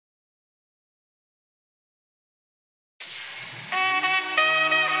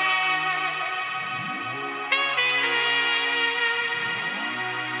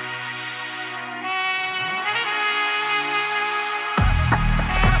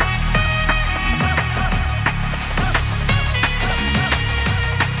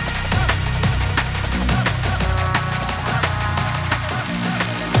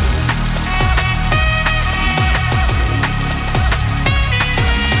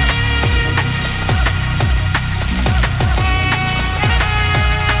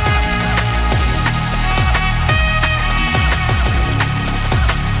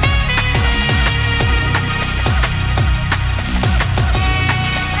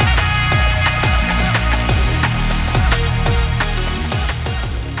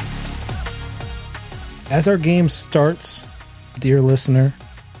As our game starts, dear listener,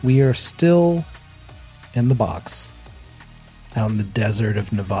 we are still in the box out in the desert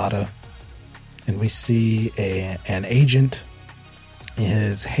of Nevada. And we see an agent.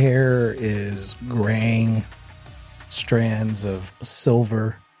 His hair is graying, strands of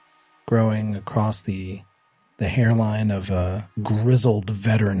silver growing across the hairline of a grizzled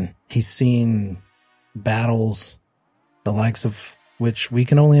veteran. He's seen battles, the likes of which we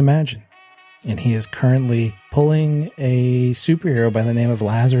can only imagine. And he is currently pulling a superhero by the name of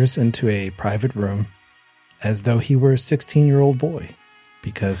Lazarus into a private room as though he were a 16-year-old boy,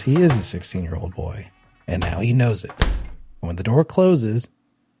 because he is a 16-year-old boy, and now he knows it. When the door closes,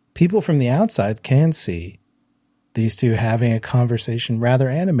 people from the outside can see these two having a conversation rather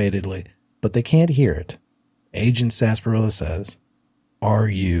animatedly, but they can't hear it. Agent Sarsaparilla says, "Are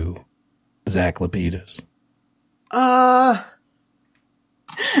you Zach Lapidus?"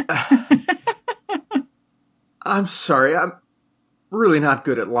 I'm sorry. I'm really not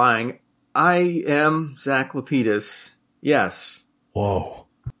good at lying. I am Zach Lapidus. Yes. Whoa.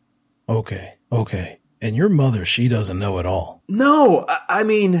 Okay. And your mother, she doesn't know at all. No, I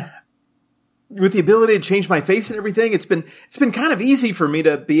mean, with the ability to change my face and everything, it's been kind of easy for me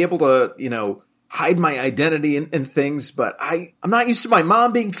to be able to, hide my identity and things, but I'm not used to my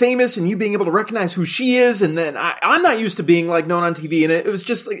mom being famous and you being able to recognize who she is, and then I'm not used to being known on TV, and it was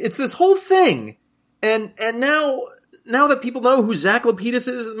just like, it's this whole thing. And now that people know who Zach Lapidus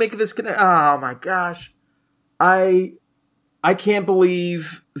is and make this oh my gosh. I can't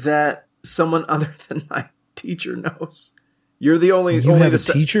believe that someone other than my teacher knows. You're the only... You have a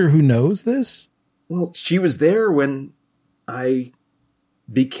teacher who knows this? Well, she was there when I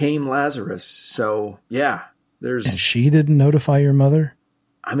became Lazarus. So, yeah, there's... And she didn't notify your mother?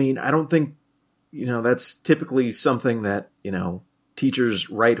 I mean, I don't think, that's typically something that, teachers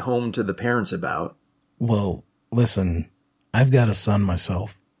write home to the parents about. Well, listen, I've got a son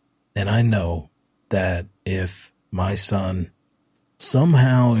myself, and I know that if my son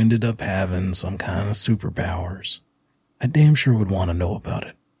somehow ended up having some kind of superpowers, I damn sure would want to know about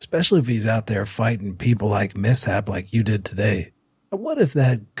it, especially if he's out there fighting people like Mishap like you did today. What if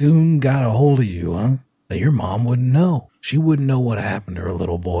that goon got a hold of you, huh? That your mom wouldn't know. She wouldn't know what happened to her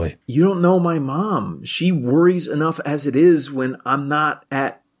little boy. You don't know my mom. She worries enough as it is when I'm not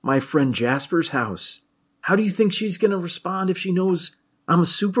at my friend Jasper's house. How do you think she's going to respond if she knows I'm a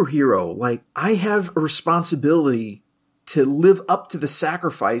superhero? I have a responsibility to live up to the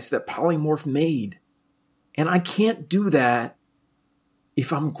sacrifice that Polymorph made. And I can't do that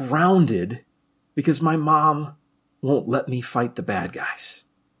if I'm grounded because my mom won't let me fight the bad guys.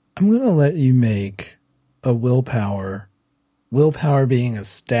 I'm going to let you make a willpower being a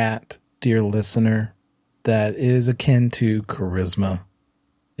stat, dear listener, that is akin to charisma.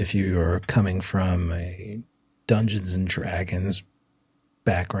 If you are coming from a Dungeons and Dragons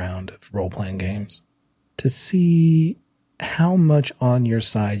background of role-playing games, to see how much on your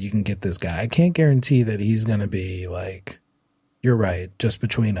side you can get this guy. I can't guarantee that he's going to be you're right, just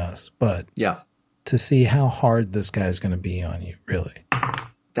between us, but yeah, to see how hard this guy's going to be on you, really.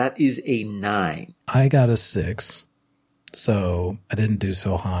 That is a 9. I got a 6, so I didn't do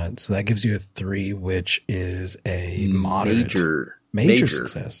so hot. So that gives you a 3, which is a moderate. Major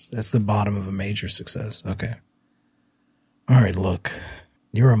success. That's the bottom of a major success. Okay. All right, look,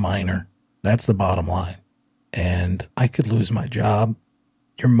 you're a minor. That's the bottom line. And I could lose my job.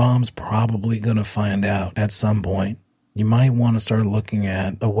 Your mom's probably going to find out at some point. You might want to start looking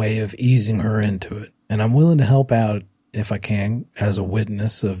at a way of easing her into it. And I'm willing to help out if I can as a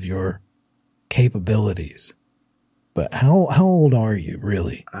witness of your capabilities. But how old are you,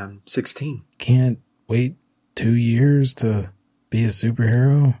 really? I'm 16. Can't wait 2 years to be a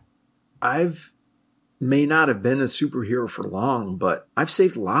superhero? May not have been a superhero for long, but I've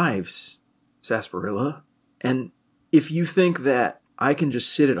saved lives, Sarsaparilla. And if you think that I can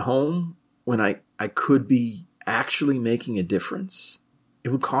just sit at home when I could be actually making a difference, it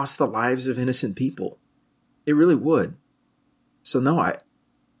would cost the lives of innocent people. It really would. So no, I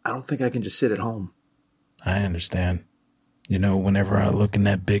don't think I can just sit at home. I understand. Whenever I look in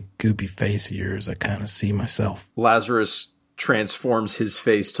that big goopy face of yours, I kind of see myself. Lazarus transforms his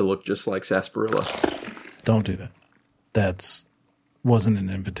face to look just like Sarsaparilla. Don't do that. That wasn't an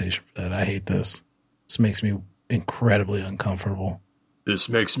invitation for that. I hate this. This makes me incredibly uncomfortable. This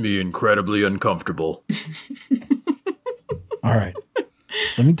makes me incredibly uncomfortable. All right.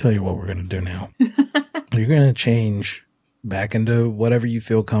 Let me tell you what we're going to do now. You're going to change back into whatever you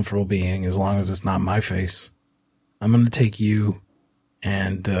feel comfortable being, as long as it's not my face. I'm going to take you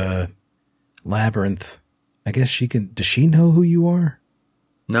and Labyrinth. I guess does she know who you are?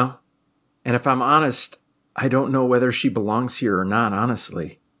 No. And if I'm honest, I don't know whether she belongs here or not,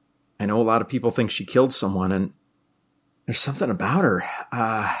 honestly. I know a lot of people think she killed someone, and there's something about her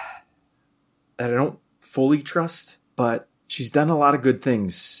that I don't fully trust, but she's done a lot of good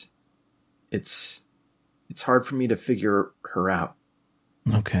things. It's hard for me to figure her out.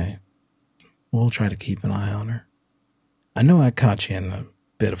 Okay. We'll try to keep an eye on her. I know I caught you in a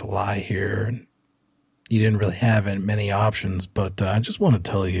bit of a lie here, and you didn't really have many options, but I just want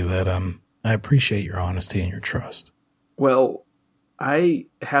to tell you that I appreciate your honesty and your trust. Well, I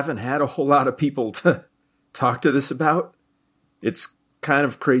haven't had a whole lot of people to talk to this about. It's kind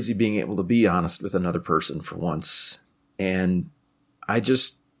of crazy being able to be honest with another person for once. And I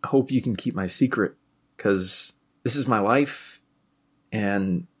just hope you can keep my secret, because this is my life,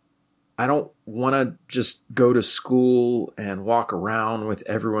 and I don't want to just go to school and walk around with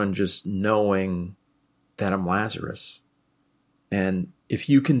everyone just knowing that I'm Lazarus. And if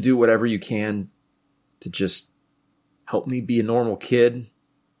you can do whatever you can to just help me be a normal kid,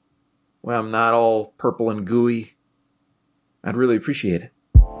 well, I'm not all purple and gooey, I'd really appreciate it.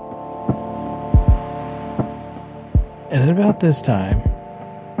 And at about this time,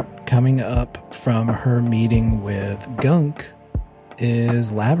 coming up from her meeting with Gunk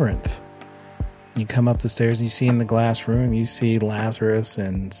is Labyrinth. You come up the stairs and you see in the glass room, you see Lazarus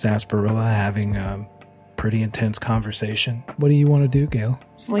and Sarsaparilla having a pretty intense conversation. What do you want to do, Gail?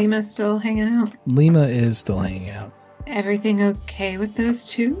 Is Lima still hanging out? Lima is still hanging out. Everything okay with those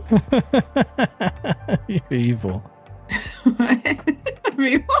two? You're evil. I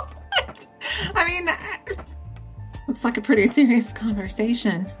mean, what? I mean, looks like a pretty serious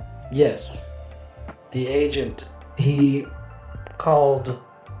conversation. Yes. The agent, he called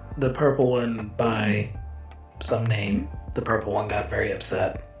the purple one by some name. The purple one got very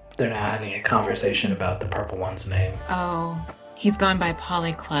upset. They're now having a conversation about the purple one's name. Oh, he's gone by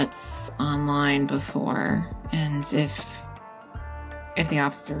Polyklutz online before, and if the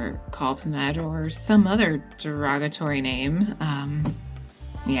officer calls him that or some other derogatory name,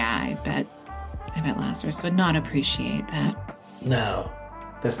 yeah, I bet Lazarus would not appreciate that. No,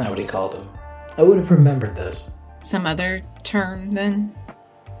 that's not what he called him. I would have remembered this. Some other term, then?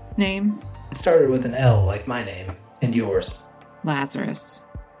 Name? It started with an L, like my name, and yours. Lazarus.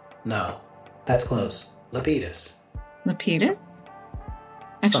 No, that's close. Lapidus. Lapidus?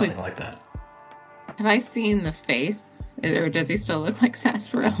 Actually, something like that. Have I seen the face? Or does he still look like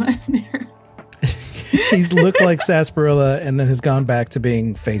Sarsaparilla in there? He's looked like Sarsaparilla and then has gone back to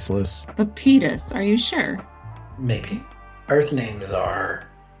being faceless. Lapidus, are you sure? Maybe. Earth names are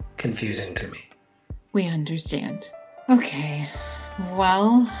confusing to me. We understand. Okay.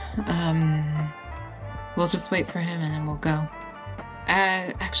 Well, we'll just wait for him and then we'll go.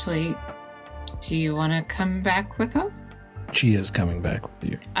 Actually, do you want to come back with us? She is coming back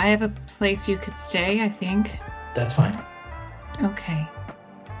with you. I have a place you could stay, I think. That's fine. Okay.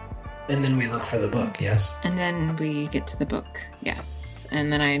 And then we look for the book, yes? And then we get to the book, yes.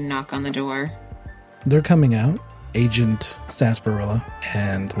 And then I knock on the door. They're coming out. Agent Sarsaparilla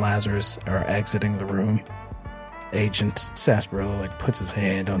and Lazarus are exiting the room. Agent Sarsaparilla puts his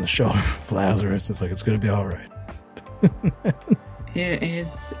hand on the shoulder of Lazarus. It's like, it's going to be all right.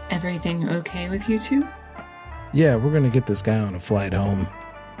 Is everything okay with you two? Yeah, we're going to get this guy on a flight home.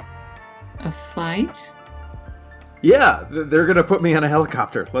 A flight? Yeah, they're going to put me on a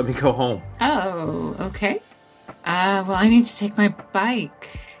helicopter. Let me go home. Oh, okay. Well, I need to take my bike.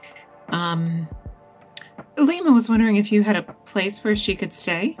 Lima was wondering if you had a place where she could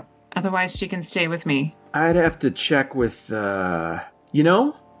stay. Otherwise, she can stay with me. I'd have to check with, I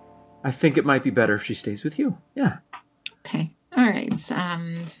think it might be better if she stays with you. Yeah. Okay. All right.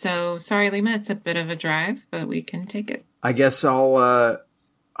 So sorry, Lima, it's a bit of a drive, but we can take it. I guess I'll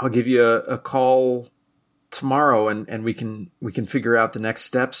give you a call tomorrow and we can figure out the next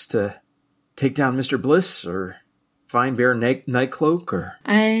steps to take down Mr. Bliss or find Bear Nightcloak or...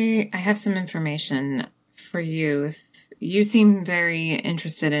 I have some information for you. If you seem very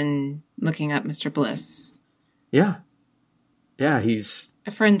interested in looking up Mr. Bliss. Yeah. Yeah, he's...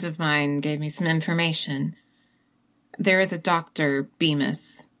 A friend of mine gave me some information. There is a Dr.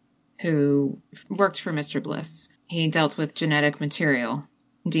 Bemis who worked for Mr. Bliss. He dealt with genetic material,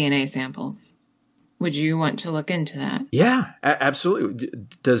 DNA samples. Would you want to look into that? Yeah, absolutely.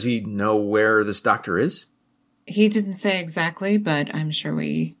 Does he know where this doctor is? He didn't say exactly, but I'm sure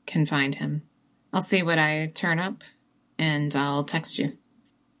we can find him. I'll see what I turn up, and I'll text you.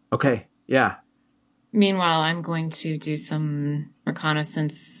 Okay, yeah. Meanwhile, I'm going to do some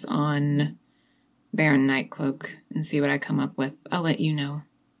reconnaissance on Baron Nightcloak and see what I come up with. I'll let you know.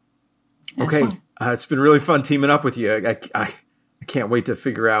 Okay, well. It's been really fun teaming up with you. I can't wait to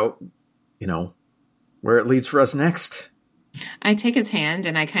figure out, where it leads for us next. I take his hand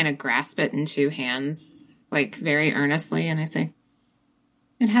and I kind of grasp it in two hands, like very earnestly, and I say,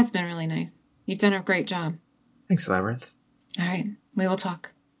 "It has been really nice. You've done a great job." Thanks, Labyrinth. All right, we will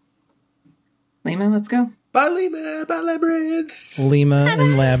talk. Lima, let's go. Bye, Lima. Bye, Labyrinth. Lima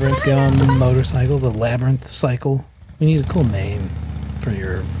and Labyrinth go on the motorcycle, the Labyrinth cycle. We need a cool name for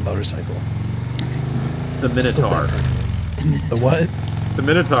your motorcycle. The Minotaur. The what? The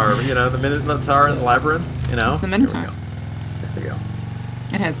Minotaur. The Minotaur and the Labyrinth. It's the Minotaur. There we go.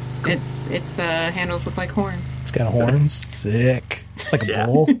 It has its handles look like horns. It's got horns. Sick. It's like a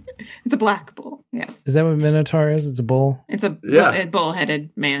bull. It's a black bull. Yes. Is that what Minotaur is? It's a bull? It's a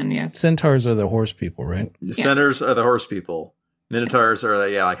bull-headed man, yes. Centaurs are the horse people, right? The centaurs are the horse people. Minotaurs are,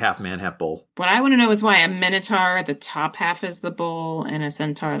 like half man, half bull. What I want to know is why a Minotaur, the top half is the bull, and a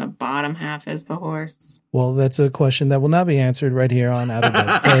Centaur, the bottom half is the horse. Well, that's a question that will not be answered right here on Out of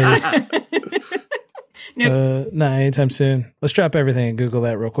Bed Place. Nope. Not anytime soon. Let's drop everything and Google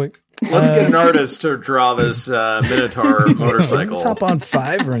that real quick. Let's get an artist to draw this Minotaur motorcycle. Let's hop on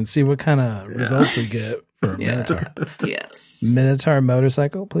Fiverr and see what kind of results we get for a Minotaur. Yes. Minotaur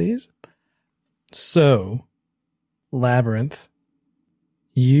motorcycle, please. So, Labyrinth,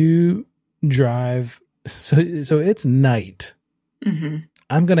 you drive. So it's night. Mm-hmm.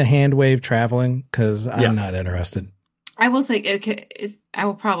 I'm going to hand wave traveling because I'm not interested. I will say, I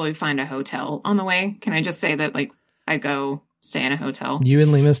will probably find a hotel on the way. Can I just say that, I go stay in a hotel? You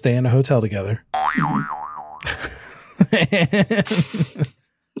and Lima stay in a hotel together.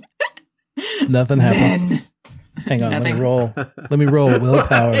 Nothing happens. Hang on, Nothing. Let me roll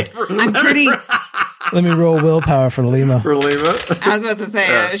willpower. I'm pretty... Let me roll willpower for Lima. For Lima? I was about to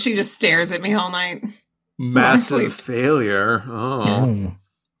say, she just stares at me all night. Massive failure. Oh.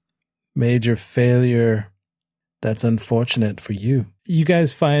 Major failure. That's unfortunate for you. You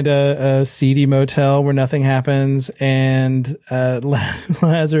guys find a seedy motel where nothing happens, and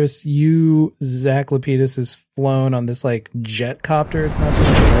Lazarus, Zach Lapidus is flown on this jet copter. It's not so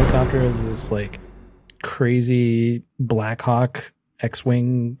much a helicopter as this crazy Black Hawk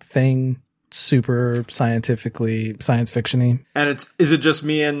X-Wing thing. Super science fiction-y. And is it just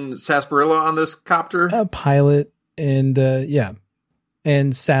me and Sarsaparilla on this copter? A pilot and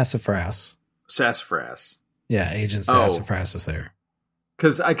and Sassafras. Sassafras. Yeah, Agent Sassafras is there.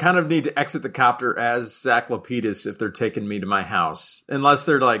 Because I kind of need to exit the copter as Zach Lapidus if they're taking me to my house. Unless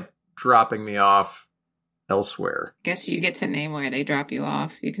they're dropping me off elsewhere. Guess you get to name where they drop you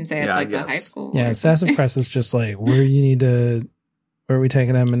off. You can say it the high school. Yeah, Sassafras is just where you need to... Where are we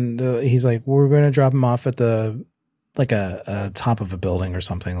taking him? And he's like, we're going to drop him off at the, a top of a building or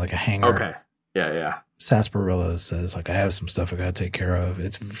something, like a hangar. Okay. Yeah. Sarsaparilla says, I have some stuff I got to take care of.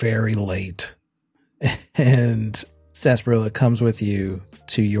 It's very late. And Sarsaparilla comes with you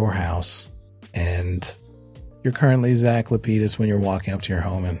to your house. And you're currently Zach Lapidus when you're walking up to your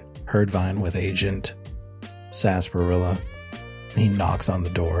home in Herdvine with Agent Sarsaparilla. He knocks on the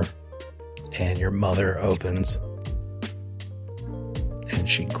door. And your mother opens. And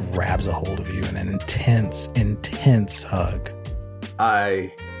she grabs a hold of you in an intense hug.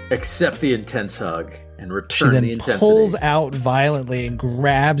 I accept the intense hug and return the intensity. She then pulls out violently and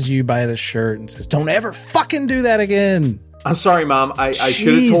grabs you by the shirt and says, "Don't ever fucking do that again." I'm sorry, Mom. I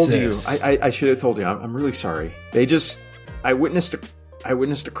should have told you. I should have told you. I'm really sorry. I witnessed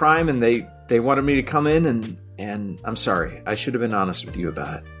a crime and they wanted me to come in and I'm sorry. I should have been honest with you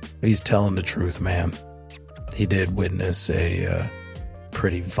about it. He's telling the truth, ma'am. He did witness a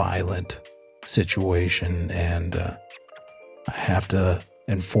pretty violent situation, and I have to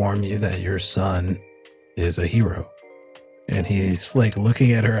inform you that your son is a hero. And he's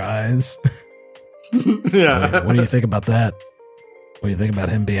looking at her eyes. Yeah. What do you think about that? What do you think about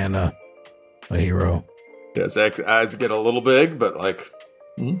him being a hero? Yeah, Zach's eyes get a little big, but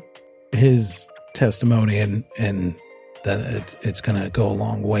his testimony and that it's going to go a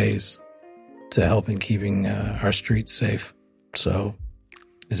long ways to helping keeping our streets safe. So,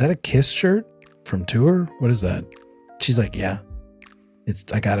 is that a Kiss shirt from Tour? What is that? She's like, yeah.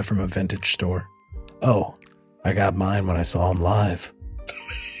 I got it from a vintage store. Oh, I got mine when I saw them live.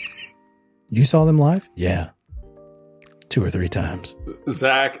 You saw them live? Yeah. 2 or 3 times.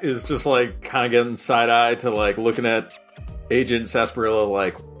 Zach is just kind of getting side eye to looking at Agent Sarsaparilla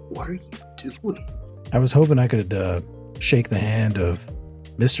what are you doing? I was hoping I could shake the hand of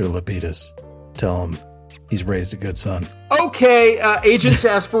Mr. Lapidus. Tell him he's raised a good son. Okay, Agent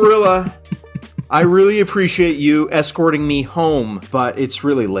Sarsaparilla, I really appreciate you escorting me home, but it's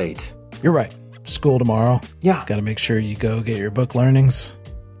really late. You're right. School tomorrow. Yeah. Got to make sure you go get your book learnings.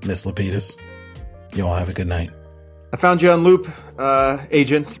 Miss Lapidus, you all have a good night. I found you on loop,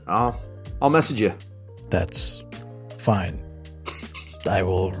 Agent. I'll message you. That's fine. I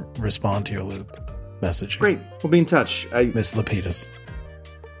will respond to your loop message. Great. We'll be in touch. Miss Lapidus.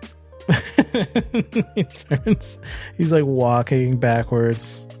 He turns. He's like walking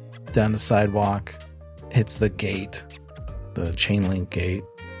backwards down the sidewalk. Hits the gate. The chain link gate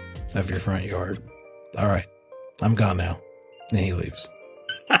of your front yard. All right. I'm gone now. And he leaves.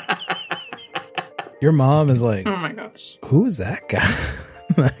 Your mom is like, Oh my gosh. who is that guy?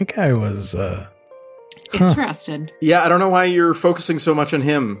 That guy was Interested. Yeah, I don't know why you're focusing so much on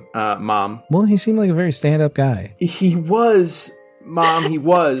him, Mom. well, he seemed like a very stand-up guy. He was, Mom, he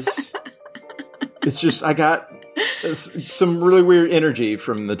was. It's just, I got some really weird energy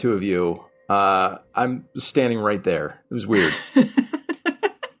from the two of you. I'm standing right there. It was weird.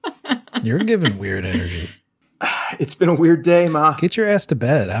 You're giving weird energy. It's been a weird day, Ma. Get your ass to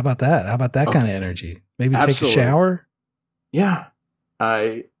bed. How about that? How about that kind of energy? Maybe take Absolutely. a shower? Yeah.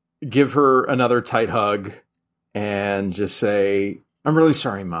 I give her another tight hug and just say, I'm really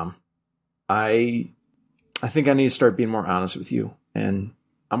sorry, Mom. I think I need to start being more honest with you, and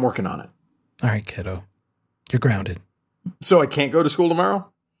I'm working on it. All right, kiddo. You're grounded. So I can't go to school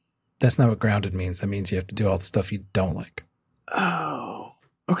tomorrow? That's not what grounded means. That means you have to do all the stuff you don't like. Oh,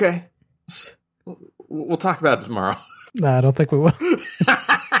 okay. We'll talk about it tomorrow. No, I don't think we will.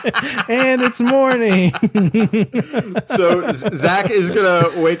 And it's morning. So Zach is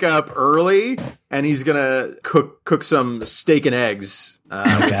going to wake up early, and he's going to cook some steak and eggs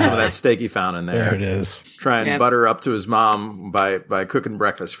with some of that steak he found in there. There it is. Try and butter up to his mom by cooking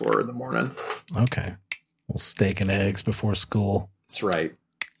breakfast for her in the morning. Okay. Well, steak and eggs before school. That's right.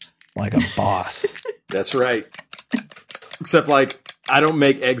 Like a boss. That's right. Except, like, I don't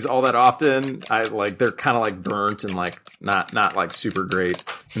make eggs all that often. They're kind of like burnt and like not like super great.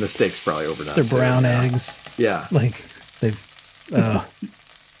 And the steak's probably overdone. They're brown eggs. Yeah. Like they've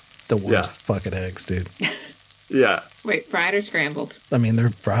the worst fucking eggs, dude. Yeah. Wait, fried or scrambled? I mean, they're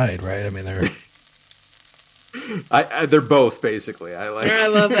fried, right? I mean, they're they're both basically. I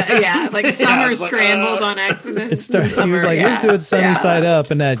love that. Yeah, like some are it's like, scrambled on accident. he was like, let's do it sunny side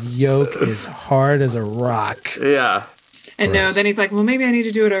up, and that yolk is hard as a rock. Yeah. And no, then he's like, well, maybe I need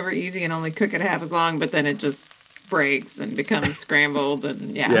to do it over easy and only cook it half as long, but then it just breaks and becomes scrambled,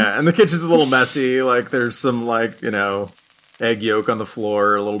 and Yeah, and the kitchen's a little messy. Like, there's some, like, egg yolk on the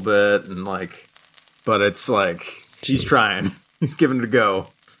floor a little bit, and, like, but it's like, he's trying. He's giving it a go.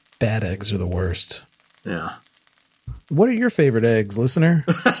 Bad eggs are the worst. Yeah. What are your favorite eggs, listener?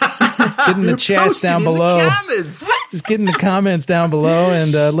 Get in the chats Post it down in below. the comments. Just get in the comments down below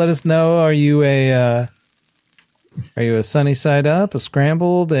and let us know. Are you a sunny side up, a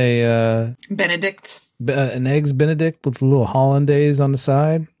scrambled, Benedict? An eggs Benedict with a little hollandaise on the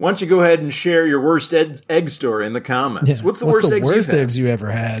side? Why don't you go ahead and share your worst egg story in the comments? Yeah. What's the worst eggs you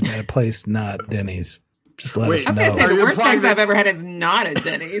ever had at a place not Denny's? Just let us I was know. going to say, the worst implying eggs I've ever had is not at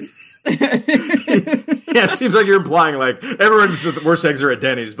Denny's. Yeah, it seems like you're implying, like, everyone's the worst eggs are at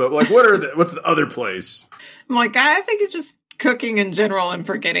Denny's, but, like, what's the other place? I'm like, I think it's just cooking in general and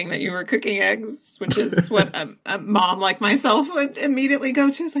forgetting that you were cooking eggs, which is what a mom like myself would immediately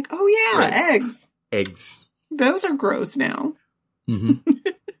go to. It's like, oh yeah, Right. eggs. Those are gross now. Mm-hmm.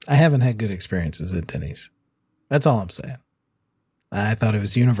 I haven't had good experiences at Denny's. That's all I'm saying. I thought it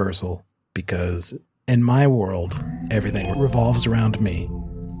was universal because in my world, everything revolves around me.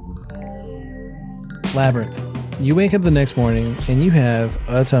 Labyrinth, you wake up the next morning and you have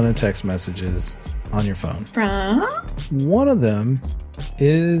a ton of text messages on your phone. From? One of them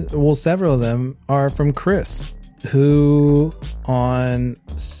several of them are from Chris, who on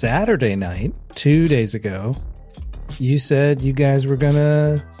Saturday night, 2 days ago, you said you guys were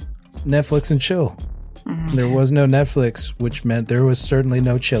gonna Netflix and chill. Mm-hmm. There was no Netflix, which meant there was certainly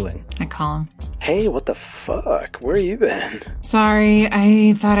no chilling. I call him. Hey, what the fuck? Where you been? Sorry,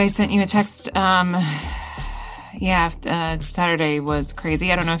 I thought I sent you a text. Saturday was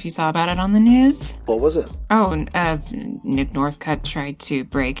crazy. I don't know if you saw about it on the news. What was it? Oh, Nick Northcutt tried to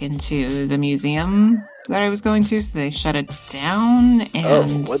break into the museum that I was going to, so they shut it down.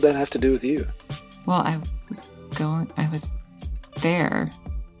 And what'd that have to do with you? Well, I was there.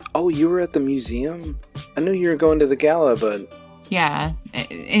 Oh, you were at the museum? I knew you were going to the gala, but... Yeah.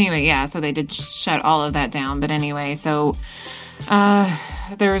 Anyway, yeah, so they did shut all of that down. But anyway, so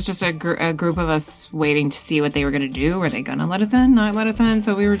there was just a group of us waiting to see what they were going to do. Were they going to let us in? Not let us in?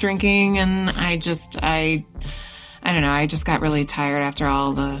 So we were drinking, and I don't know. I just got really tired after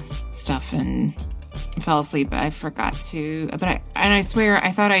all the stuff and fell asleep. I forgot to... I swear,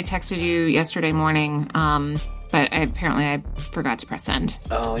 I thought I texted you yesterday morning, but apparently I forgot to press send.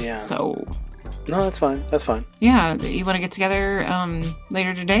 Oh, yeah. So No, that's fine. That's fine. Yeah, you want to get together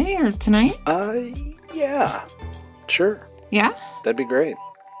later today or tonight? Yeah. Sure. Yeah? That'd be great.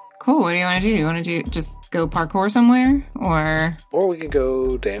 Cool. What do you want to do? You want to just go parkour somewhere? Or we could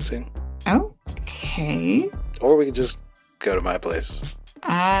go dancing. Okay. Or we could just go to my place.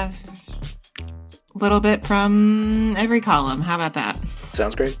 A little bit from every column. How about that?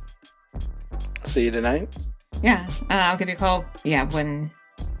 Sounds great. See you tonight? Yeah, I'll give you a call. Yeah, when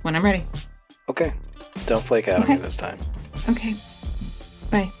I'm ready. Okay. Don't flake out on me this time. Okay.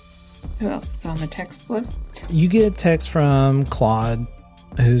 Bye. Who else is on the text list? You get a text from Claude,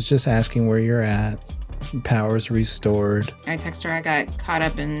 who's just asking where you're at. Power's restored. I text her. I got caught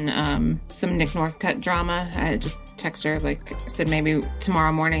up in some Nick Northcutt drama. I just text her, said maybe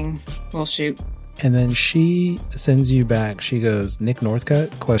tomorrow morning we'll shoot. And then she sends you back. She goes, Nick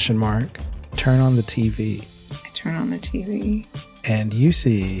Northcutt? ? Turn on the TV. I turn on the TV. And you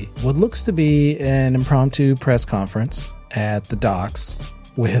see what looks to be an impromptu press conference at the docks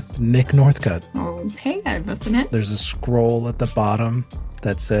with Nick Northcutt. Okay, I'm listening. There's a scroll at the bottom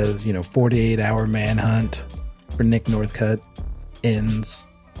that says, 48-hour manhunt for Nick Northcutt ends.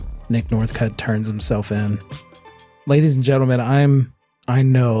 Nick Northcutt turns himself in. Ladies and gentlemen, I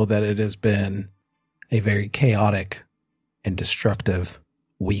know that it has been a very chaotic and destructive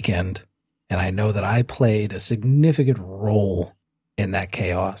weekend. And I know that I played a significant role in that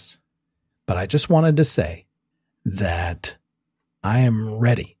chaos. But I just wanted to say that I am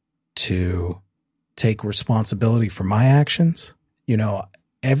ready to take responsibility for my actions.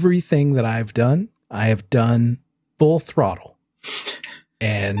 Everything that I've done, I have done full throttle.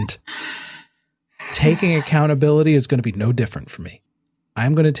 And taking accountability is going to be no different for me.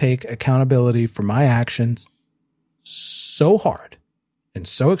 I'm going to take accountability for my actions so hard and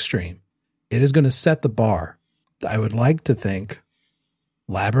so extreme. It is going to set the bar. I would like to thank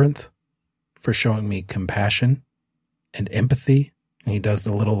Labyrinth for showing me compassion and empathy. And he does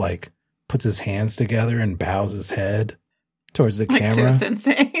the little, puts his hands together and bows his head towards the camera. To a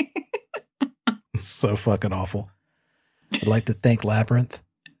sensei. It's so fucking awful. I'd like to thank Labyrinth,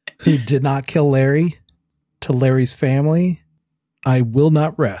 who did not kill Larry. To Larry's family, I will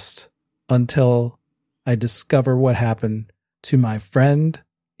not rest until I discover what happened to my friend.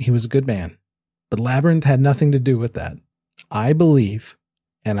 He was a good man, but Labyrinth had nothing to do with that. I believe,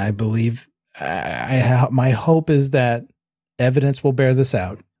 my hope is that evidence will bear this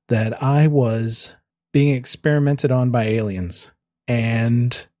out, that I was being experimented on by aliens,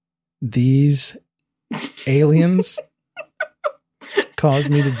 and these aliens caused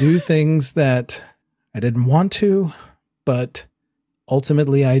me to do things that I didn't want to, but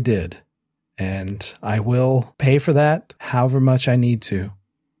ultimately I did. And I will pay for that however much I need to.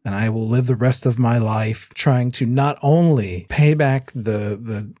 And I will live the rest of my life trying to not only pay back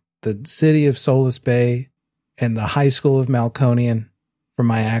the city of Solace Bay and the high school of Malconian for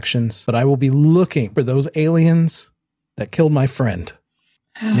my actions, but I will be looking for those aliens that killed my friend,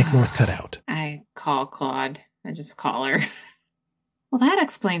 Nick Northcutt out. I call Claude. I just call her. Well, that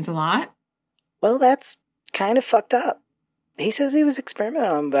explains a lot. Well, that's kind of fucked up. He says he was experimented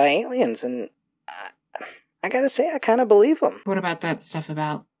on by aliens, and I gotta say, I kind of believe him. What about that stuff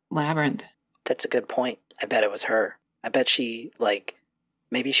about Labyrinth? That's a good point. I bet it was her. I bet she,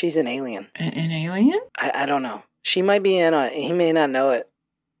 maybe she's an alien. An alien? I don't know. She might be in on it. He may not know it.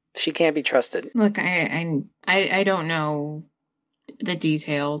 She can't be trusted. Look, I don't know the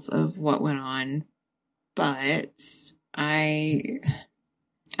details of what went on, but I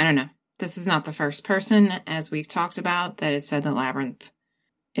don't know. This is not the first person, as we've talked about, that has said that Labyrinth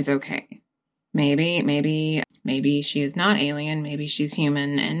is okay. Maybe she is not alien. Maybe she's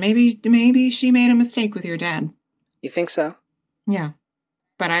human, and maybe she made a mistake with your dad. You think so? Yeah,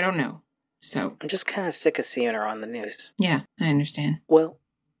 but I don't know. So I'm just kind of sick of seeing her on the news. Yeah, I understand. Well,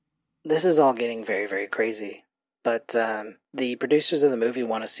 this is all getting very, very crazy. But the producers of the movie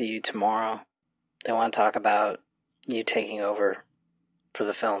want to see you tomorrow. They want to talk about you taking over for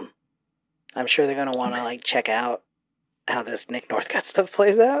the film. I'm sure they're going to want to check out how this Nick Northcutt stuff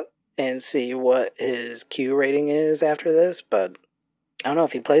plays out and see what his Q rating is after this. But I don't know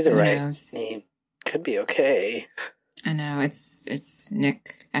if he plays it right. Knows? He could be okay. I know, it's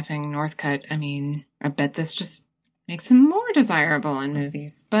Nick effing Northcutt. I mean, I bet this just makes him more desirable in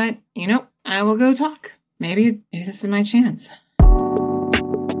movies. But, I will go talk. Maybe this is my chance.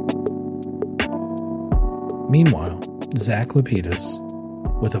 Meanwhile, Zach Lapidus,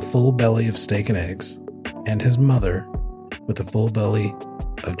 with a full belly of steak and eggs, and his mother with a full belly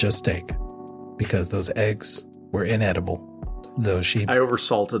of just steak, because those eggs were inedible. Though I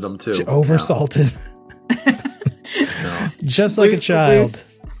oversalted them too. She oversalted. Just like a child.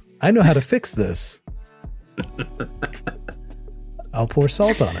 I know how to fix this. I'll pour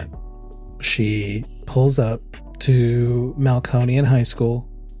salt on it. She pulls up to Malconian High School.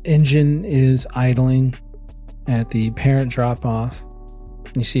 Engine is idling at the parent drop-off.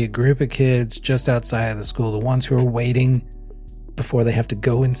 You see a group of kids just outside of the school, the ones who are waiting before they have to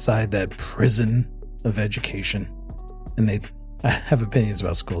go inside that prison of education. And I have opinions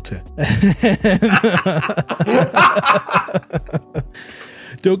about school too.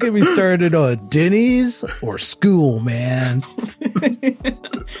 Don't get me started on Denny's or school, man.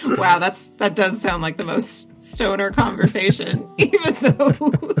 Wow, that does sound like the most stoner conversation, even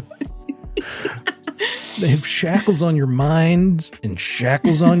though they have shackles on your minds and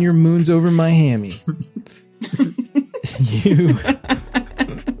shackles on your moons over my hammy.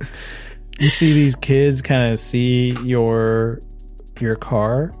 You see these kids kind of see your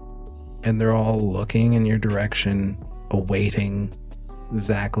car, and they're all looking in your direction, awaiting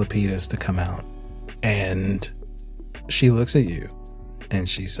Zach Lapidus to come out. And she looks at you and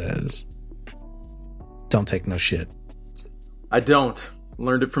she says, "Don't take no shit." I don't.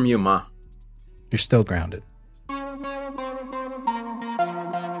 Learned it from you, Ma. You're still grounded.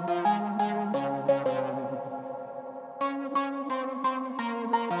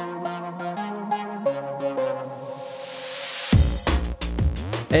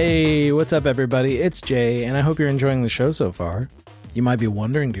 Hey, what's up, everybody? It's Jay, and I hope you're enjoying the show so far. You might be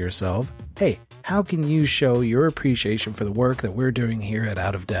wondering to yourself, hey, how can you show your appreciation for the work that we're doing here at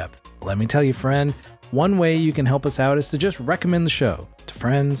Out of Depth? Let me tell you, friend, one way you can help us out is to just recommend the show to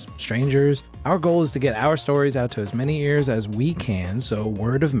friends, strangers. Our goal is to get our stories out to as many ears as we can, so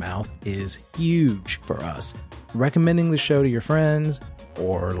word of mouth is huge for us. Recommending the show to your friends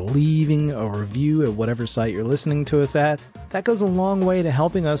or leaving a review at whatever site you're listening to us at, that goes a long way to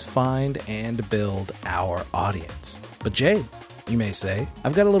helping us find and build our audience. But Jay, you may say,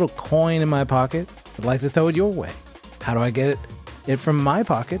 I've got a little coin in my pocket. I'd like to throw it your way. How do I get it from my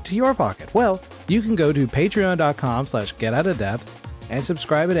pocket to your pocket? Well, you can go to patreon.com/getoutofdepth and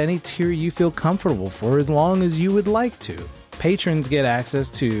subscribe at any tier you feel comfortable for as long as you would like to. Patrons get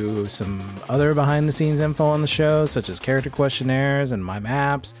access to some other behind-the-scenes info on the show, such as character questionnaires and my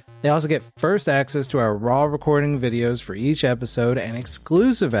maps. They also get first access to our raw recording videos for each episode and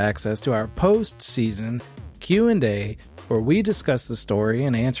exclusive access to our post-season Q&A, where we discuss the story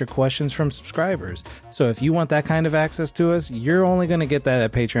and answer questions from subscribers. So if you want that kind of access to us, you're only going to get that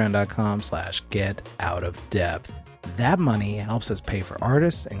at patreon.com/getoutofdepth. That money helps us pay for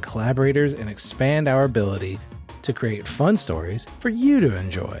artists and collaborators and expand our ability to create fun stories for you to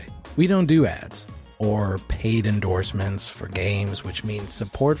enjoy. We don't do ads or paid endorsements for games, which means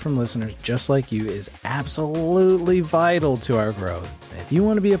support from listeners just like you is absolutely vital to our growth. And if you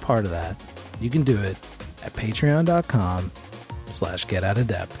want to be a part of that, you can do it at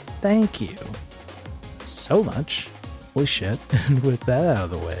patreon.com/getoutofdepth. Thank you so much. Holy shit. And with that out of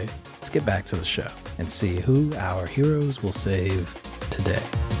the way, let's get back to the show and see who our heroes will save today.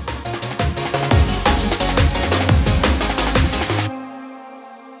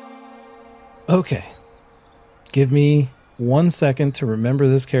 Okay. Give me 1 second to remember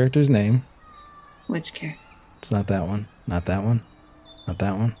this character's name. Which character? It's not that one. Not that one. Not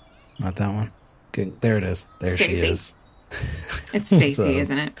that one. Not that one. Good. There it is. There Stacey. She is. It's Stacy,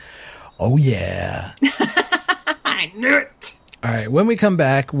 isn't it? Oh, yeah. I knew it. All right. When we come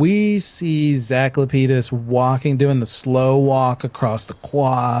back, we see Zach Lapidus doing the slow walk across the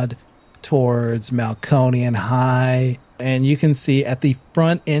quad towards Malconian High. And you can see at the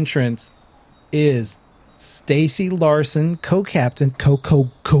front entrance is Stacy Larson, co-captain.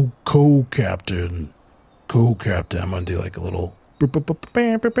 Co-captain. Co-captain. I'm going to do like a little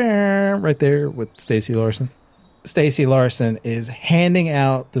right there with Stacy Larson. Stacy Larson is handing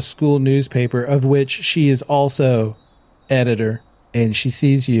out the school newspaper, of which she is also editor, and she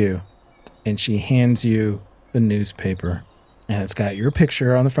sees you and she hands you the newspaper, and it's got your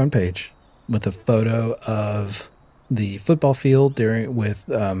picture on the front page with a photo of the football field with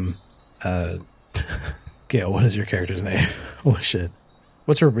Gail, what is your character's name? Oh shit.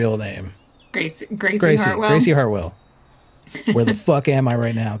 What's her real name? Gracie Hartwell. Gracie Hartwell. Where the fuck am I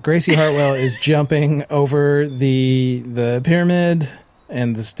right now? Gracie Hartwell is jumping over the pyramid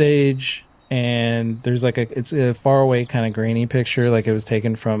and the stage, and there's it's a faraway kind of grainy picture, like it was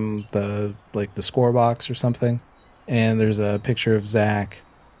taken from the score box or something. And there's a picture of Zach,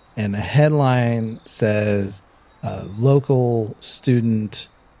 and the headline says, local student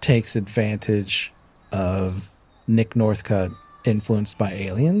takes advantage of Nick Northcutt influenced by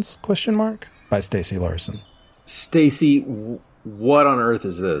aliens? ? By Stacy Larson. Stacy, what on earth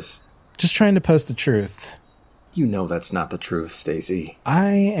is this? Just trying to post the truth. You know that's not the truth, Stacy.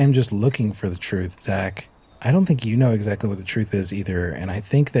 I am just looking for the truth, Zach. I don't think you know exactly what the truth is either, and I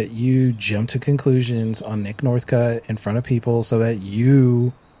think that you jump to conclusions on Nick Northcutt in front of people so that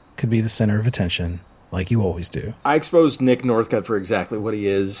you could be the center of attention, like you always do. I exposed Nick Northcutt for exactly what he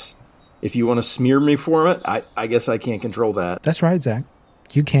is. If you want to smear me for it, I guess I can't control that. That's right, Zach.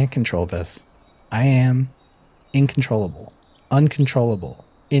 You can't control this. I am incontrollable, uncontrollable,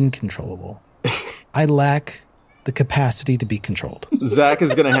 incontrollable. I lack the capacity to be controlled. Zach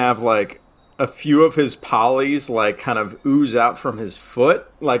is going to have, like, a few of his polys, like, kind of ooze out from his foot.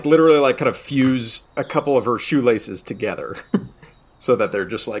 Like, literally, like, kind of fuse a couple of her shoelaces together. So that they're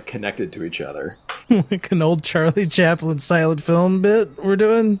just, like, connected to each other. Like an old Charlie Chaplin silent film bit we're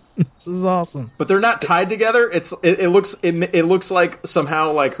doing. This is awesome. But they're not tied together. It looks like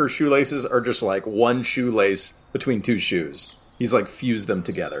somehow, like, her shoelaces are just, like, one shoelace between two shoes. He's, like, fused them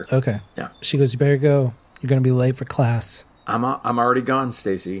together. Okay. Yeah. She goes, you better go. You're going to be late for class. I'm already gone,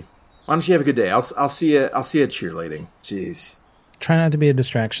 Stacy. Why don't you have a good day? I'll see you at cheerleading. Jeez. Try not to be a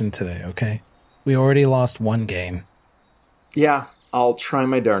distraction today, okay? We already lost one game. Yeah, I'll try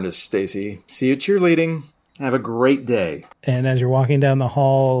my darndest, Stacy. See you at cheerleading. Have a great day. And as you're walking down the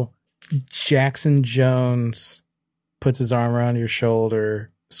hall, Jackson Jones puts his arm around your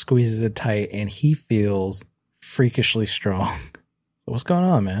shoulder, squeezes it tight, and he feels freakishly strong. What's going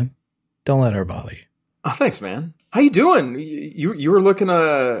on, man? Don't let her bother you. Oh, thanks, man. How you doing? You were looking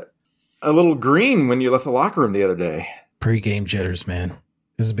a little green when you left the locker room the other day. Pre-game jitters, man. It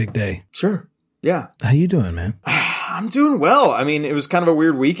was a big day. Sure. Yeah. How you doing, man? I'm doing well. I mean, it was kind of a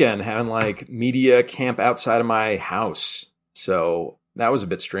weird weekend having, like, media camp outside of my house. So that was a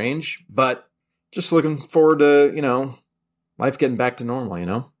bit strange, but just looking forward to, life getting back to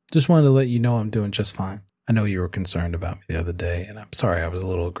normal, Just wanted to let you know I'm doing just fine. I know you were concerned about me the other day, and I'm sorry I was a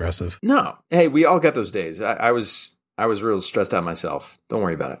little aggressive. No. Hey, we all got those days. I was real stressed out myself. Don't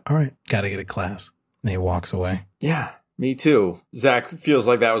worry about it. All right. Got to get to class. And he walks away. Yeah, me too. Zach feels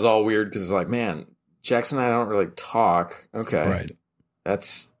like that was all weird because it's like, man, Jackson and I don't really talk. Okay. Right.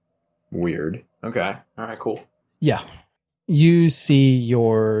 That's weird. Okay. All right, cool. Yeah. You see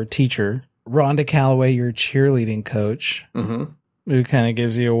your teacher, Rhonda Calloway, your cheerleading coach, who kind of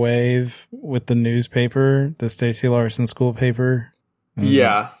gives you a wave with the newspaper, the Stacey Larson school paper.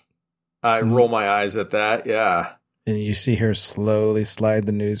 Yeah. I roll my eyes at that. Yeah. And you see her slowly slide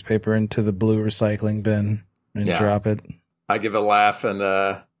the newspaper into the blue recycling bin and drop it. I give a laugh and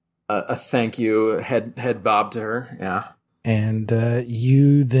a thank you head bob to her. Yeah. And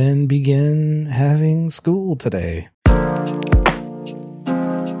you then begin having school today.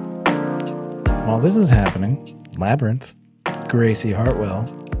 While this is happening, Labyrinth, Gracie Hartwell,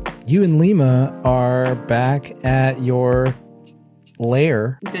 you and Lima are back at your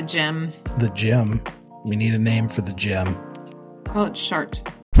lair. The gem. The gym. We need a name for the gym. Call it Shart.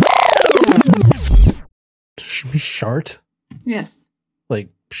 Shart? Yes. Like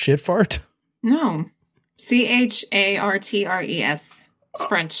shit fart? No. CHARTRES. It's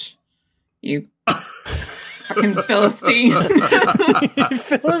French. You fucking Philistine.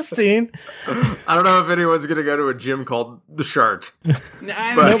 Philistine? I don't know if anyone's going to go to a gym called The Shart.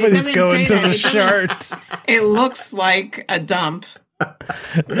 Nobody's going to the Shart. It looks like a dump.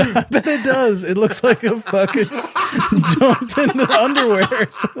 I bet it does. It looks like a fucking jump into underwear.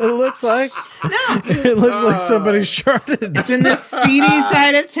 That's what it looks like. No. It looks like somebody sharted. It's in the seedy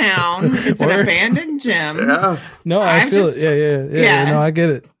side of town. It's an abandoned gym. Yeah. No, I feel it. Yeah. No, I get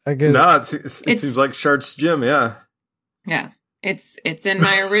it. No, it seems like Shart's gym. Yeah. Yeah. It's in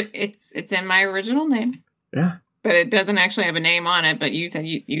my it's in my original name. Yeah. But it doesn't actually have a name on it. But you said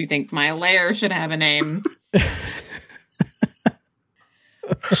you think my lair should have a name.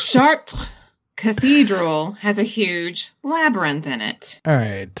 Chartres Cathedral has a huge labyrinth in it. All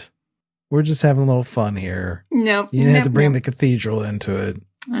right. We're just having a little fun here. Nope. You didn't have to bring the cathedral into it.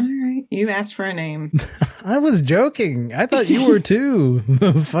 All right. You asked for a name. I was joking. I thought you were too.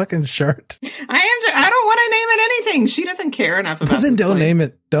 Fucking Shart. I don't want to name it anything. She doesn't care enough about it. Then don't name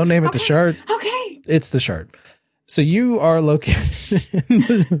it. Don't name it the Shart. Okay. It's the Shart. So you are located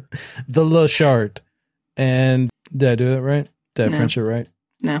in the Le Chart. And did I do it right? Did I French it right?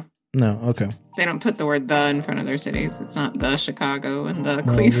 No. No, okay. They don't put the word "the" in front of their cities. It's not the Chicago and the No,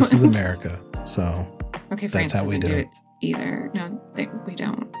 Cleveland. this is America, so okay, that's France how we doesn't do it either. No, we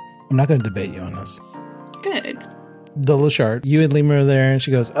don't. I'm not going to debate you on this. Good. The Le Chart, you and Lima are there, and she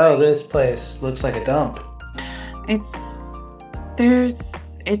goes, "Oh, this place looks like a dump." It's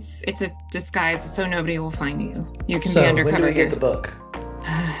a disguise, so nobody will find you. You can be undercover when do we here. get the book?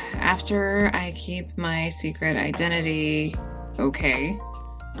 After I keep my secret identity, okay.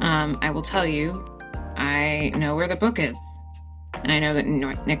 I will tell you I know where the book is. And I know that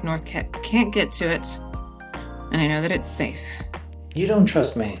Nick Northcutt can't get to it. And I know that it's safe. You don't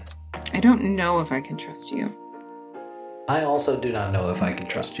trust me. I don't know if I can trust you. I also do not know if I can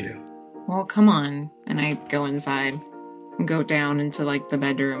trust you. Well, come on. And I go inside and go down into, like, the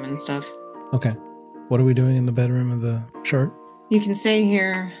bedroom and stuff. Okay. What are we doing in the bedroom of the short? You can stay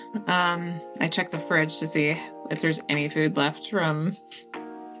here. I check the fridge to see if there's any food left from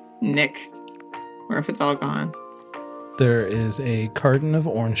Nick. Or if it's all gone. There is a carton of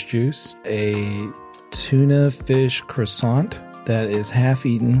orange juice, a tuna fish croissant that is half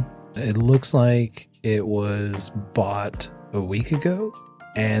eaten. It looks like it was bought a week ago,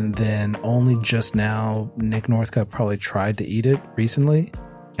 and then only just now Nick Northcutt probably tried to eat it recently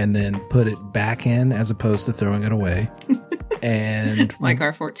and then put it back in as opposed to throwing it away. And like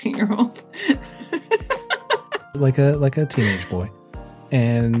our 14-year-old. like a teenage boy.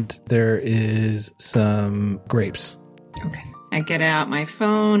 And there is some grapes. Okay. I get out my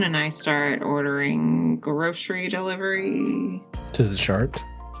phone and I start ordering grocery delivery. To the chart?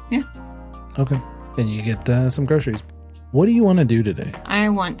 Yeah. Okay. And you get some groceries. What do you want to do today? I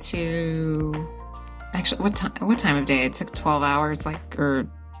want to... Actually, what time of day? It took 12 hours, like, or...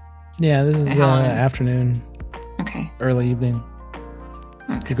 Yeah, this is afternoon. Okay. Early evening.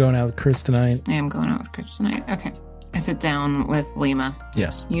 Okay. You're going out with Chris tonight? I am going out with Chris tonight. Okay. I sit down with Lima.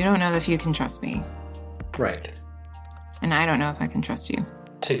 Yes. You don't know if you can trust me. Right. And I don't know if I can trust you.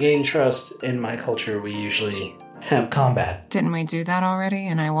 To gain trust in my culture, we usually have combat. Didn't we do that already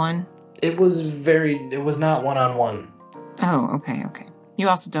and I won? It was not one-on-one. Oh, okay. You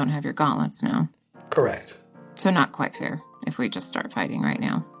also don't have your gauntlets now. Correct. So not quite fair if we just start fighting right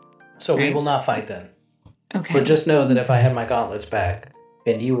now. So right? We will not fight then. Okay. But just know that if I had my gauntlets back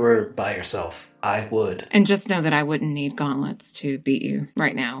and you were by yourself, I would. And just know that I wouldn't need gauntlets to beat you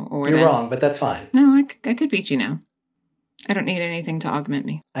right now. You're wrong, but that's fine. No, I could beat you now. I don't need anything to augment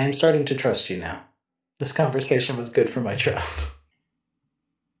me. I am starting to trust you now. This conversation was good for my trust.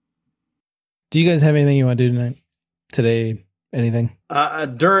 Do you guys have anything you want to do tonight? Today? Anything?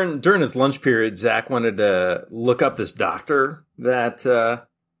 During his lunch period, Zach wanted to look up this doctor that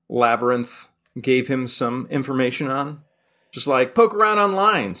Labyrinth gave him some information on. Just like poke around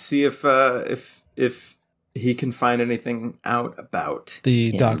online, see if he can find anything out about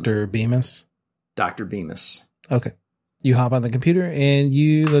the him. Dr. Bemis? Dr. Bemis. Okay. You hop on the computer and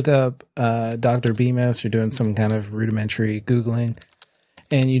you look up Dr. Bemis. You're doing some kind of rudimentary Googling.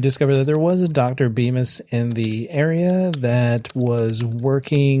 And you discover that there was a Dr. Bemis in the area that was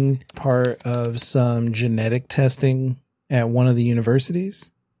working part of some genetic testing at one of the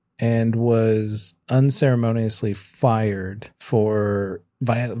universities and was unceremoniously fired for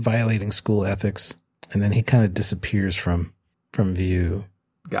violating school ethics. And then he kind of disappears from view.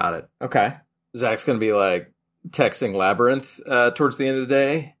 Got it. Okay. Zach's going to be like texting Labyrinth towards the end of the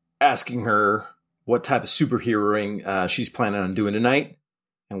day, asking her what type of superheroing she's planning on doing tonight.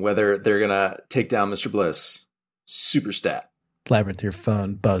 And whether they're going to take down Mr. Bliss. Super stat. Labyrinth, your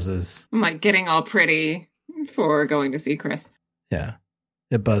phone buzzes. I'm like getting all pretty for going to see Chris. Yeah.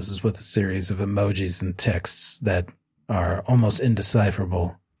 It buzzes with a series of emojis and texts that are almost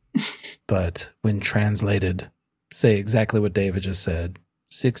indecipherable. But when translated, say exactly what David just said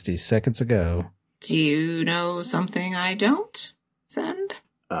 60 seconds ago. Do you know something I don't? Send?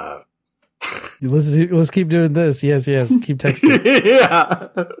 Let's keep doing this. Yes. Keep texting.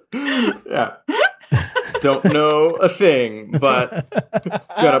 Yeah. Don't know a thing, but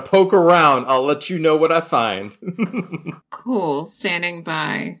gotta poke around. I'll let you know what I find. Cool. Standing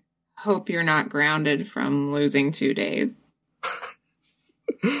by. Hope you're not grounded from losing 2 days.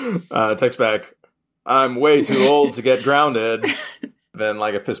 Text back. I'm way too old to get grounded. Then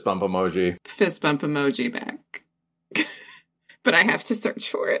like a fist bump emoji. Fist bump emoji back. But I have to search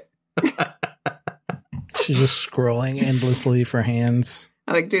for it. She's just scrolling endlessly for hands.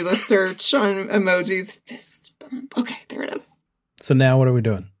 I like do the search on emojis. Fist bump. Okay, there it is. So now what are we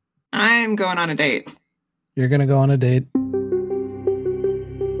doing? I'm going on a date. You're going to go on a date?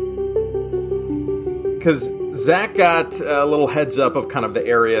 Because Zach got a little heads up of kind of the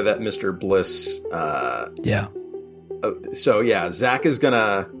area that Mr. Bliss... yeah. So yeah, Zach is going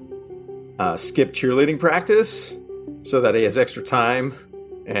to skip cheerleading practice so that he has extra time.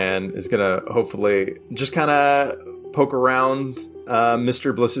 And is going to hopefully just kind of poke around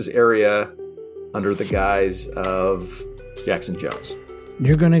Mr. Bliss's area under the guise of Jackson Jones.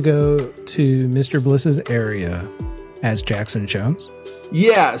 You're going to go to Mr. Bliss's area as Jackson Jones?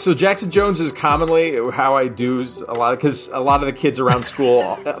 Yeah, so Jackson Jones is commonly how I do a lot, because a lot of the kids around school,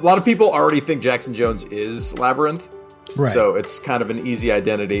 a lot of people already think Jackson Jones is Labyrinth. Right. So it's kind of an easy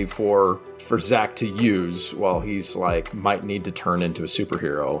identity for Zach to use while he's like might need to turn into a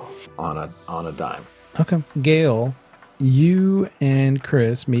superhero on a dime. Okay. Gail, you and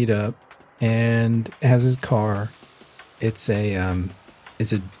Chris meet up and has his car. It's a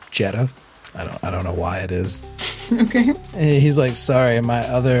Jetta. I don't know why it is. Okay. And he's like, sorry, my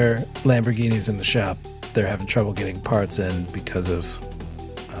other Lamborghini's in the shop. They're having trouble getting parts in because of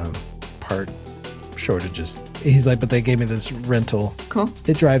part shortages. He's like, but they gave me this rental. Cool.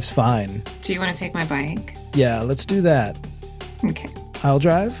 It drives fine. Do you want to take my bike? Yeah, let's do that. Okay. I'll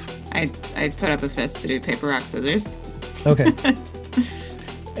drive. I put up a fist to do paper, rock, scissors. Okay.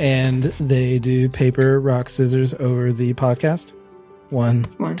 And they do paper, rock, scissors over the podcast. One,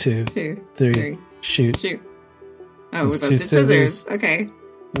 two, three. Shoot. Oh, It's we both two did scissors. Okay.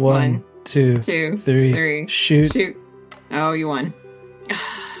 One, two, three. Shoot. Oh, you won.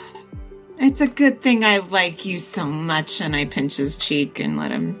 It's a good thing I like you so much, and I pinch his cheek and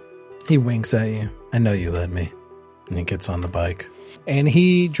let him... He winks at you. I know you let me. And he gets on the bike. And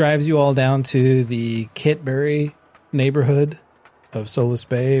he drives you all down to the Kitbury neighborhood of Solus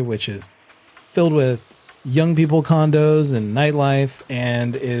Bay, which is filled with young people condos and nightlife,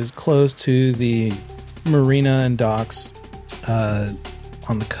 and is close to the marina and docks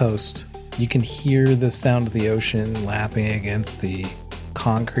on the coast. You can hear the sound of the ocean lapping against the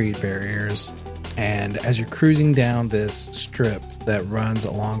concrete barriers. And as you're cruising down this strip that runs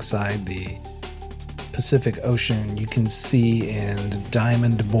alongside the Pacific Ocean, you can see in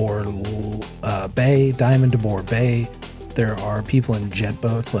Diamond Boar Bay, there are people in jet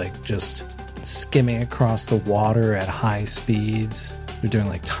boats, like just skimming across the water at high speeds. They're doing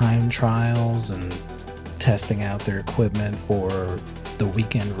like time trials and testing out their equipment for the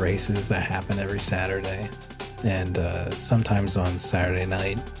weekend races that happen every Saturday. And sometimes on Saturday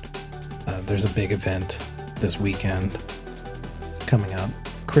night, there's a big event this weekend coming up.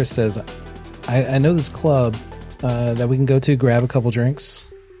 Chris says, I know this club that we can go to, grab a couple drinks.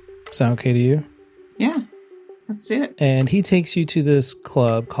 Sound okay to you? Yeah, let's do it. And he takes you to this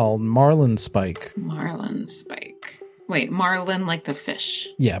club called Marlin Spike. Marlin Spike. Wait, Marlin like the fish?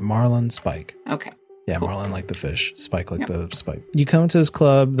 Yeah, Marlin Spike. Okay. Yeah, cool. Marlin like the fish, Spike like the spike. You come to this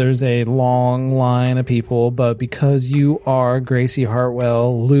club, there's a long line of people, but because you are Gracie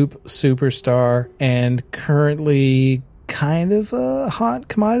Hartwell, Loop superstar, and currently kind of a hot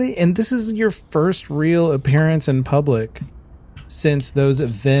commodity, and this is your first real appearance in public since those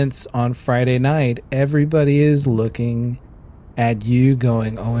events on Friday night, everybody is looking at you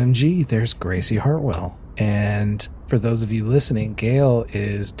going, OMG, there's Gracie Hartwell. And for those of you listening, Gail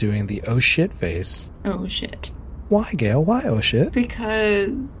is doing the oh shit face. Oh shit. Why, Gail? Why oh shit?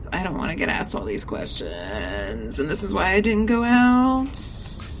 Because I don't want to get asked all these questions, and this is why I didn't go out.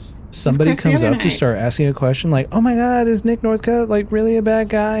 Somebody comes up to start asking a question like, oh my god, is Nick Northcutt like really a bad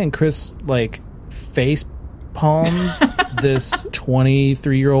guy? And Chris like face palms this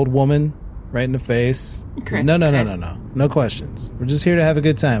 23-year-old woman right in the face. Chris, No questions. We're just here to have a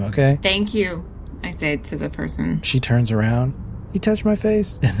good time, okay? Thank you, I say to the person. She turns around. He touched my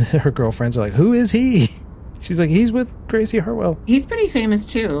face. And her girlfriends are like, who is he? She's like, he's with Gracie Hartwell. He's pretty famous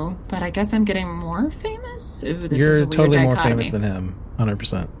too, but I guess I'm getting more famous. Ooh, this You're is a weird totally dichotomy. more famous than him.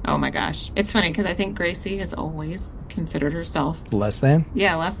 100%. Oh my gosh. It's funny because I think Gracie has always considered herself... Less than?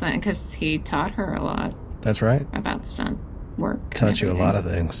 Yeah, less than, because he taught her a lot. That's right. About stunt work. Taught you a lot of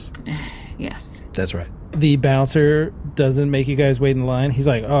things. Yes. That's right. The bouncer doesn't make you guys wait in line. He's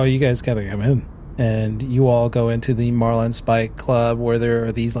like, oh, you guys got to come in. And you all go into the Marlin Spike Club where there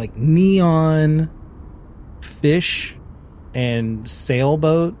are these like neon fish and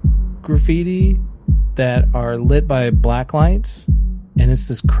sailboat graffiti that are lit by black lights. And it's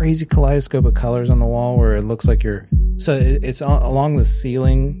this crazy kaleidoscope of colors on the wall where it looks like you're... So it's along the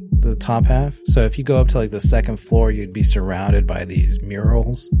ceiling, the top half. So if you go up to like the second floor, you'd be surrounded by these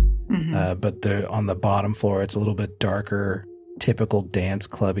murals. Mm-hmm. But on the bottom floor, it's a little bit darker, typical dance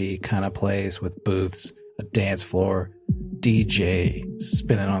clubby kind of place with booths, a dance floor, DJ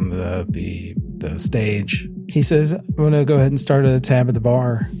spinning on the stage. He says, I'm going to go ahead and start a tab at the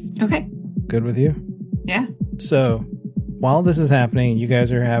bar. Okay. Good with you? Yeah. So while this is happening, you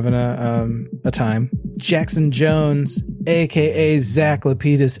guys are having a time. Jackson Jones, a.k.a. Zach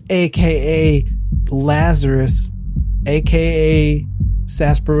Lapidus, a.k.a. Lazarus, a.k.a.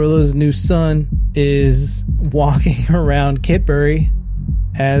 Sarsarilla's new son, is walking around Kitbury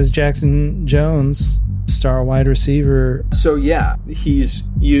as Jackson Jones, star wide receiver. So yeah, he's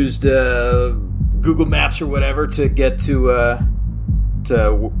used Google Maps or whatever to get to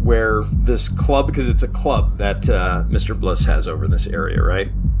where this club, because it's a club that Mr. Bliss has over in this area,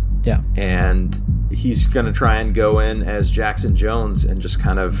 right? Yeah. And he's going to try and go in as Jackson Jones and just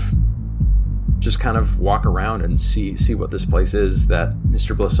kind of walk around and see what this place is that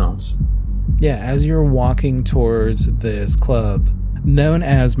Mr. Bliss owns. Yeah, as you're walking towards this club known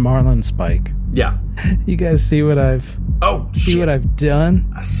as Marlin Spike. Yeah. You guys see what I've what I've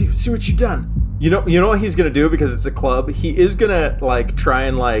done? I see what you've done. You know what he's gonna do, because it's a club? He is gonna like try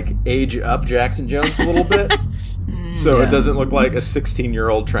and like age up Jackson Jones a little bit. So it doesn't look like a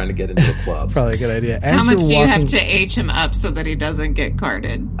 16-year-old trying to get into a club. Probably a good idea. As How much do you walking, have to age him up so that he doesn't get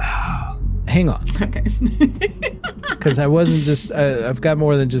carded? hang on. Okay. Because I wasn't just... I've got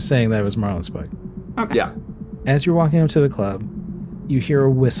more than just saying that it was Marlon Spike. Okay. Yeah. As you're walking up to the club, you hear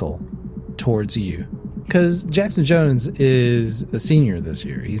a whistle towards you. Because Jackson Jones is a senior this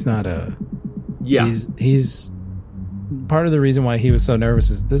year. He's not a... Yeah. He's... Part of the reason why he was so nervous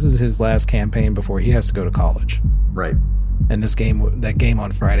is this is his last campaign before he has to go to college. Right. And that game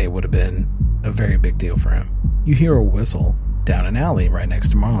on Friday would have been a very big deal for him. You hear a whistle down an alley right next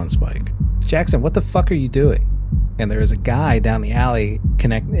to Marlon Spike. Jackson, what the fuck are you doing? And there is a guy down the alley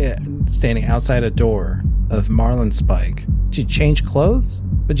standing outside a door of Marlon Spike. Did you change clothes?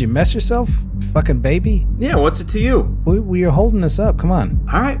 Did you mess yourself? Fucking baby? Yeah, what's it to you? We are holding this up. Come on.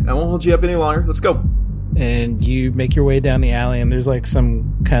 All right, I won't hold you up any longer. Let's go. And you make your way down the alley, and there's like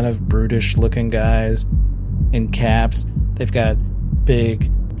some kind of brutish looking guys in caps. They've got big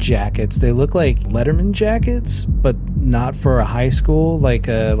jackets. They look like Letterman jackets, but not for a high school, like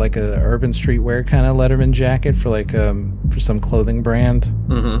a urban streetwear kind of Letterman jacket for like for some clothing brand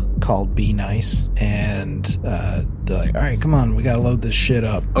called Be Nice. And they're like, all right, come on, we gotta load this shit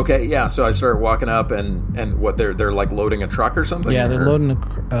up. Okay, yeah. So I start walking up, and what they're like loading a truck or something. Yeah, they're loading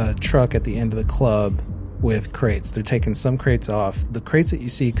a truck at the end of the club with crates. They're taking some crates off. The crates that you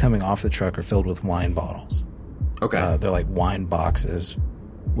see coming off the truck are filled with wine bottles. Okay. They're like wine boxes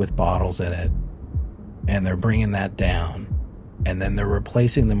with bottles in it, and they're bringing that down, and then they're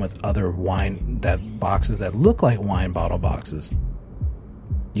replacing them with other boxes that look like wine bottle boxes.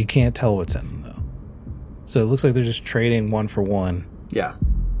 You can't tell what's in them though, so it looks like they're just trading one for one. Yeah.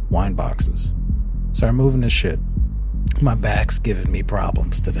 Wine boxes. Start moving this shit. My back's giving me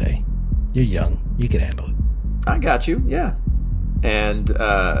problems today. You're young, you can handle it. I got you. Yeah. And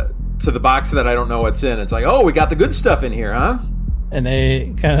to the box that I don't know what's in, it's like, oh, we got the good stuff in here, huh? And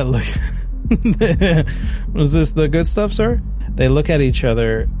they kind of look... Was this the good stuff, sir? They look at each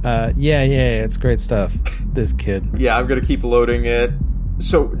other. Yeah, it's great stuff. This kid. Yeah, I'm gonna keep loading it.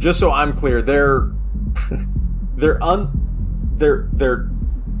 So just so I'm clear, they're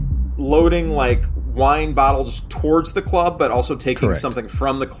loading like wine bottles towards the club, but also taking Correct. something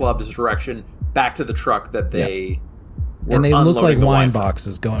from the club's direction back to the truck that they were And they look like unloading the wine from.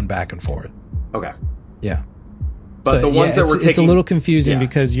 boxes going back and forth. Okay. Yeah. But the ones that were taking... It's a little confusing Yeah.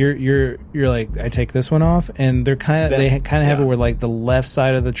 because you're like, I take this one off, and they're have it where like the left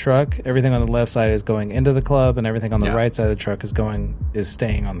side of the truck, everything on the left side is going into the club, and everything on the right side of the truck is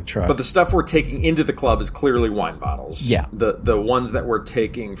staying on the truck. But the stuff we're taking into the club is clearly wine bottles. Yeah. The ones that we're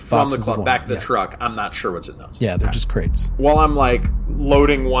taking from Boxes the of club wine, back to the yeah. truck, I'm not sure what's in those. Yeah, they're just crates. While I'm like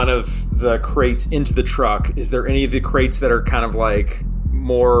loading one of the crates into the truck, is there any of the crates that are kind of like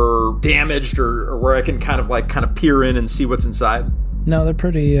more damaged or where I can kind of peer in and see what's inside? No, they're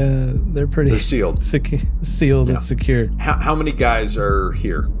pretty. They're sealed. Sealed and secured. How many guys are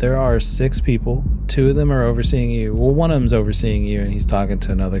here? There are 6 people. 2 of them are overseeing you. Well, one of them's overseeing you, and he's talking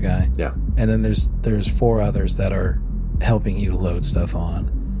to another guy. Yeah. And then there's 4 others that are helping you load stuff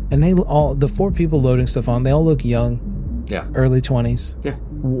on. And the 4 people loading stuff on, they all look young. Yeah. Early 20s. Yeah.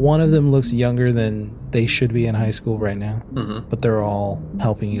 One of them looks younger than they should be in high school right now. Mm-hmm. But they're all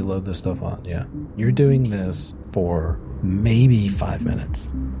helping you load this stuff on. Yeah. You're doing this for maybe 5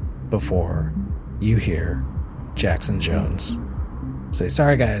 minutes before you hear Jackson Jones say,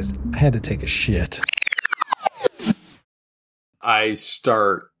 sorry guys, I had to take a shit. I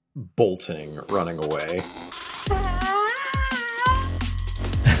start bolting, running away.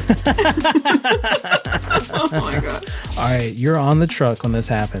 Oh my god. All right, you're on the truck when this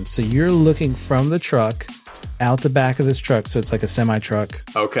happens. So you're looking from the truck out the back of this truck. So it's like a semi-truck,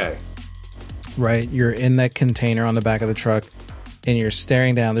 Okay. right? You're in that container on the back of the truck, and you're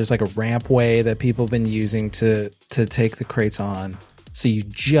staring down. There's like a rampway that people have been using to take the crates on. So you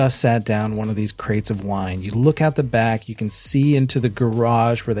just sat down one of these crates of wine. You look out the back. You can see into the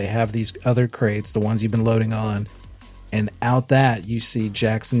garage where they have these other crates, the ones you've been loading on. And out that, you see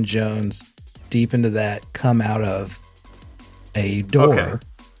Jackson Jones deep into that come out of a door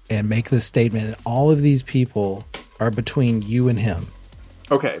and make this statement. And all of these people are between you and him.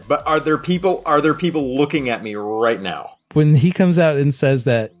 Okay, but are there people looking at me right now? When he comes out and says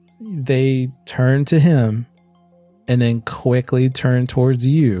that, they turn to him and then quickly turn towards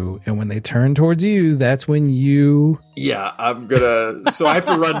you. And when they turn towards you, that's when you... Yeah, so I have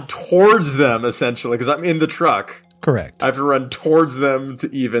to run towards them, essentially, because I'm in the truck. Correct. I have to run towards them to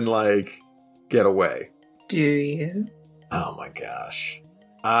even, like, get away. Do you? Oh my gosh.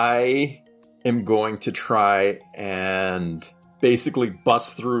 I am going to try and basically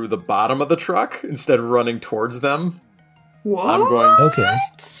bust through the bottom of the truck instead of running towards them. What? I'm going... Okay.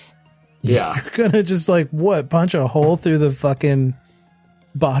 Yeah. You're gonna just like, what, punch a hole through the fucking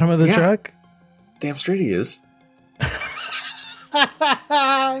bottom of the truck? Damn straight he is.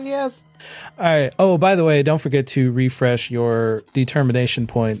 Yes. All right. Oh, by the way, don't forget to refresh your determination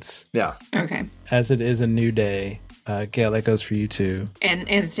points. Yeah. Okay. As it is a new day. Gail, that goes for you too.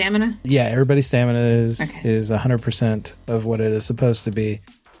 And stamina? Yeah, everybody's stamina is 100% of what it is supposed to be.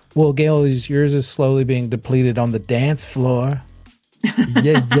 Well, Gail, yours is slowly being depleted on the dance floor.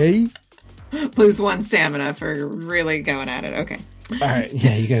 Yay. Lose 1 stamina for really going at it. Okay. All right.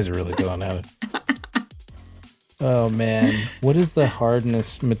 Yeah, you guys are really going at it. Oh, man. What is the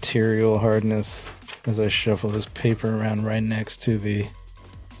material hardness, as I shuffle this paper around right next to the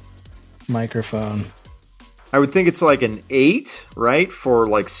microphone? I would think it's like an 8, right? For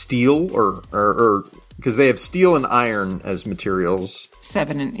like steel or because they have steel and iron as materials.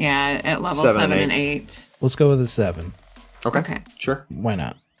 7 and at level 7 and 8. Let's go with a 7. Okay. Sure. Why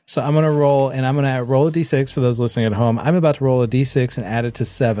not? So I'm going to roll, and I'm going to roll a d6 for those listening at home. I'm about to roll a d6 and add it to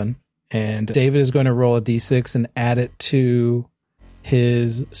 7. And David is going to roll a d6 and add it to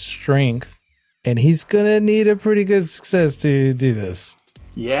his strength. And he's going to need a pretty good success to do this.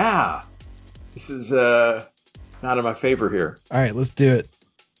 Yeah. This is not in my favor here. All right, let's do it.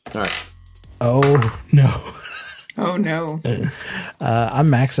 All right. Oh, no. Oh, no. I'm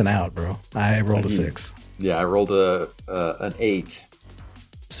maxing out, bro. I rolled a 6. Yeah, I rolled an 8.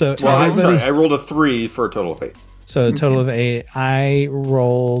 So I'm sorry, I rolled a 3 for a total of 8. So a total of 8. I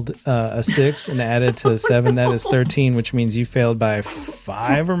rolled a 6 and added to 7. That is 13, which means you failed by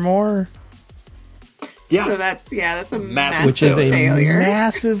 5 or more. Yeah. So that's a massive which is a failure.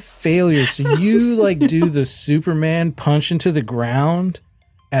 massive failure. So you like do the Superman punch into the ground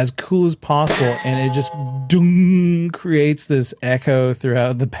as cool as possible, and it just doom creates this echo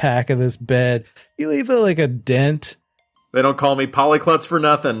throughout the back of this bed. You leave like a dent. They don't call me Polyklutz for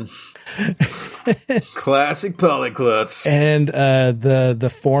nothing. Classic Polyklutz. And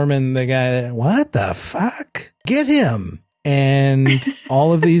the foreman, the guy, what the fuck? Get him. And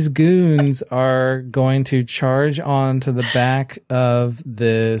all of these goons are going to charge onto the back of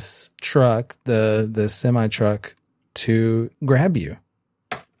this truck, the semi truck, to grab you.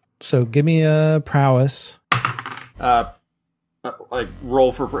 So give me a prowess. Like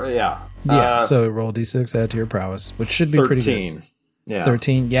roll for Yeah. So roll d6, add to your prowess, which should be 13. pretty good. Yeah.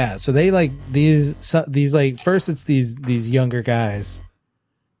 13. Yeah. So they like these like first it's these younger guys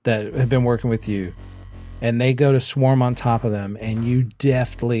that have been working with you, and they go to swarm on top of them, and you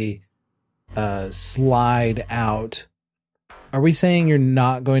deftly slide out. Are we saying you're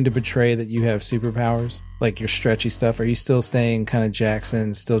not going to betray that you have superpowers, like your stretchy stuff? Are you still staying kind of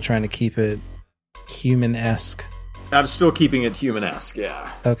Jackson, still trying to keep it human-esque? I'm still keeping it human-esque, yeah.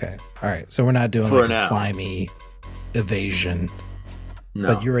 Okay. All right. So we're not doing For like now. a slimy evasion.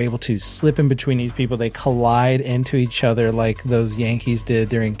 No. But you're able to slip in between these people. They collide into each other like those Yankees did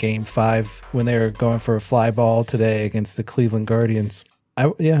during Game 5 when they were going for a fly ball today against the Cleveland Guardians.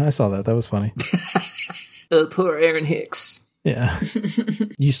 I saw that. That was funny. Poor Aaron Hicks. Yeah.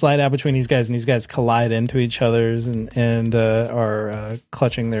 You slide out between these guys, and these guys collide into each other's and are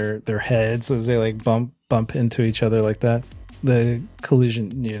clutching their heads as they like bump into each other like that. The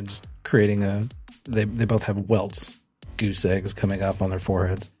collision, just creating they both have welts, goose eggs coming up on their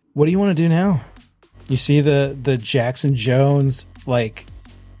foreheads. What do you want to do now? You see the Jackson Jones like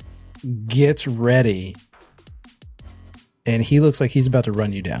gets ready, and he looks like he's about to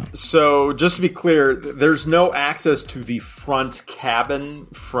run you down. So, just to be clear, there's no access to the front cabin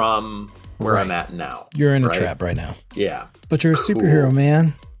from where I'm at now. You're in a trap right now. Yeah. But you're a superhero,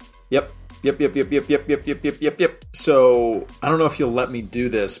 man. Yep. So, I don't know if you'll let me do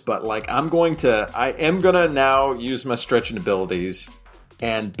this, but like I am gonna now use my stretching abilities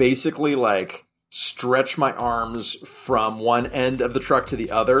and basically like stretch my arms from one end of the truck to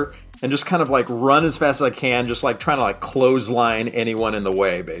the other and just kind of like run as fast as I can, just like trying to like clothesline anyone in the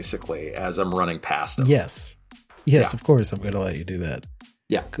way, basically, as I'm running past them. Yes, of course I'm going to let you do that.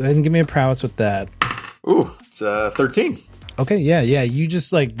 Yeah. Go ahead and give me a prowess with that. Ooh, it's 13. Okay, yeah. You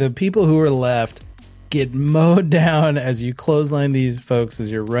just like the people who are left get mowed down as you clothesline these folks as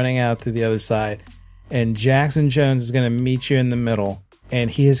you're running out to the other side. And Jackson Jones is going to meet you in the middle. and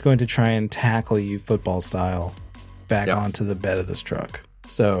he is going to try and tackle you football style back onto the bed of this truck.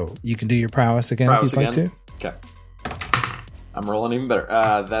 So you can do your prowess again if you'd like to. Okay. I'm rolling even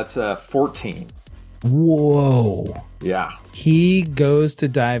better. That's 14. Whoa. Yeah. He goes to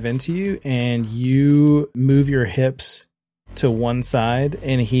dive into you, and you move your hips to one side,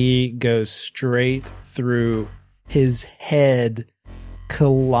 and he goes straight through. His head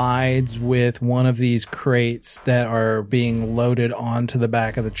collides with one of these crates that are being loaded onto the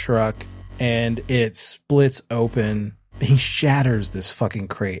back of the truck, and it splits open. He shatters this fucking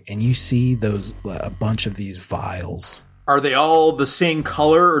crate, and you see a bunch of these vials. Are they all the same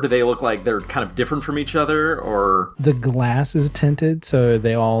color, or do they look like they're kind of different from each other? Or the glass is tinted, so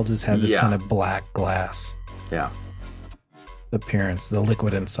they all just have this kind of black glass appearance. The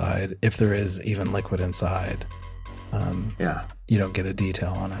liquid inside, if there is even liquid inside, you don't get a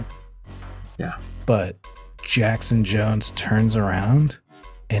detail on it. Yeah. But Jackson Jones turns around,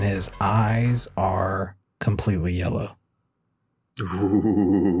 and his eyes are completely yellow.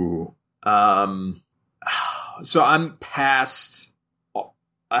 Ooh. So I'm past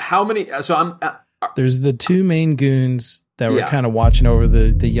how many? So I'm. There's the two main goons that were kind of watching over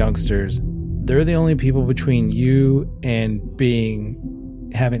the youngsters. They're the only people between you and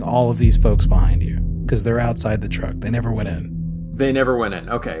having all of these folks behind you, because they're outside the truck. They never went in.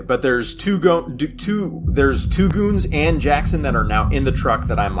 Okay, but there's two goons and Jackson that are now in the truck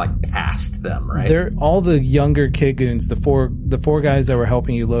that I'm like past them, right? They're all the younger kid goons, the four guys that were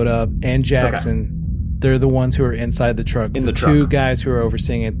helping you load up, and Jackson. Okay. They're the ones who are inside the truck. The two guys who are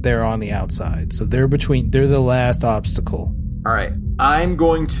overseeing it, they're on the outside. So they're the last obstacle. All right. I'm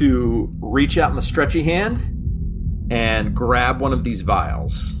going to reach out my stretchy hand and grab one of these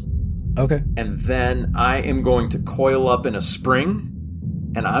vials. Okay. And then I am going to coil up in a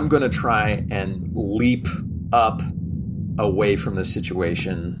spring, and I'm going to try and leap up away from this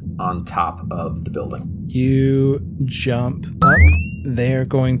situation on top of the building. You jump up. They're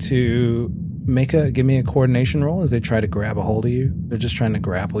going to give me a coordination roll as they try to grab a hold of you. They're just trying to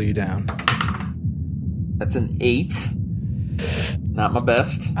grapple you down. That's an 8. Not my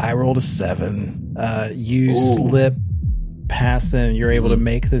best. I rolled a 7. You slip past them. You're able to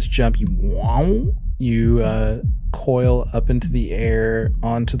make this jump. You coil up into the air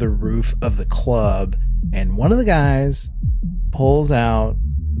onto the roof of the club, and one of the guys pulls out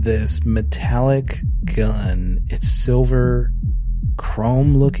this metallic gun. It's silver,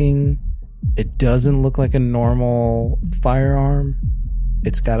 chrome looking. It doesn't look like a normal firearm.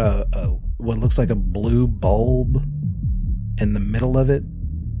 It's got a what looks like a blue bulb in the middle of it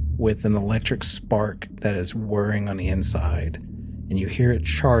with an electric spark that is whirring on the inside. And you hear it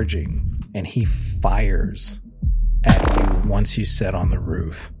charging, and he fires at you once you set on the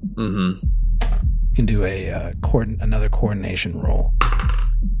roof. Mm-hmm. You can do another coordination roll.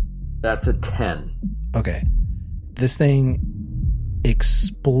 That's a 10. Okay. This thing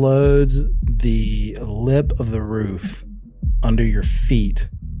explodes the lip of the roof under your feet.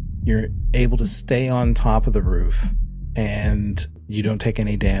 You're able to stay on top of the roof, and you don't take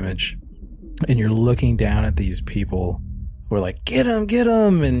any damage. And you're looking down at these people who are like, get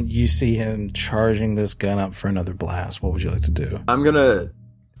him, and you see him charging this gun up for another blast. What would you like to do? I'm gonna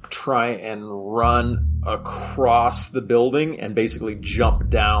try and run across the building and basically jump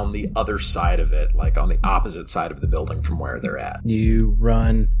down the other side of it, like on the opposite side of the building from where they're at. You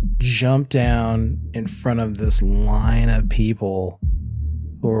jump down in front of this line of people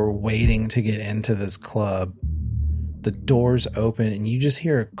who are waiting to get into this club. The doors open, and you just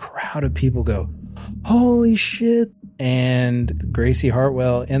hear a crowd of people go, holy shit. And Gracie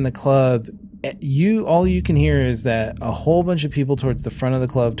Hartwell in the club, all you can hear is that a whole bunch of people towards the front of the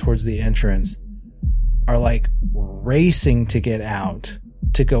club, towards the entrance, are like racing to get out,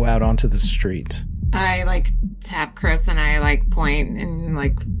 to go out onto the street. I tap Chris and I point and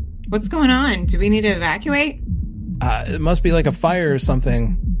what's going on? Do we need to evacuate? It must be like a fire or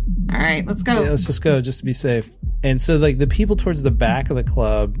something. All right, let's go. Yeah, let's just go, just to be safe. And so the people towards the back of the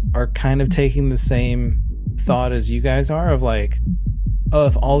club are kind of taking the same thought as you guys are of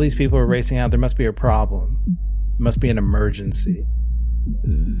if all these people are racing out, there must be a problem. It must be an emergency.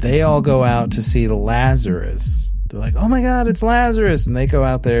 They all go out to see Lazarus. They're like, oh my God, it's Lazarus. And they go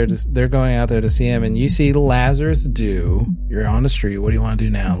out there, they're going out there to see him. And you see Lazarus you're on the street. What do you want to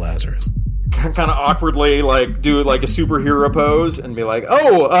do now, Lazarus? Kind of awkwardly, do a superhero pose and be like,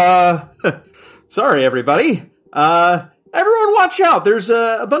 sorry, everybody. Everyone watch out. There's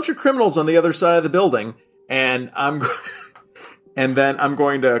a bunch of criminals on the other side of the building. And and then I'm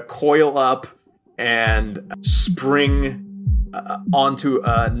going to coil up and spring onto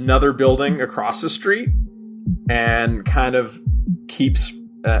another building across the street and kind of keeps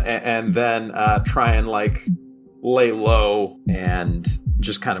and then try and like lay low and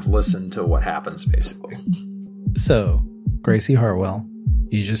just kind of listen to what happens, basically. So, Gracie Hartwell,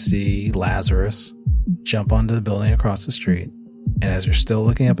 you just see Lazarus jump onto the building across the street. And as you're still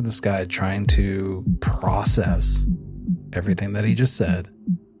looking up at the sky, trying to process everything that he just said,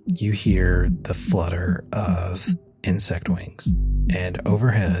 you hear the flutter of insect wings. And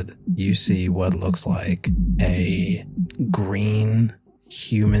overhead, you see what looks like a green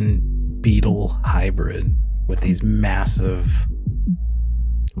human beetle hybrid with these massive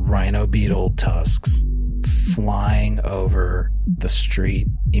rhino beetle tusks flying over the street,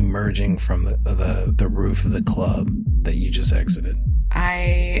 emerging from the roof of the club that you just exited.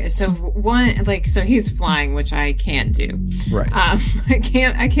 So he's flying, which I can't do. Right.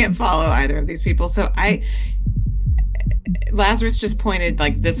 I can't follow either of these people. So Lazarus just pointed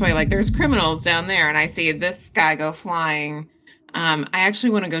like this way, like there's criminals down there, and I see this guy go flying. I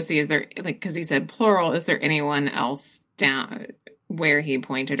actually want to go see, is there, like, because he said plural, is there anyone else down where he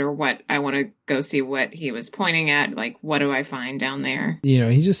pointed, or what? I want to go see what he was pointing at. Like, what do I find down there?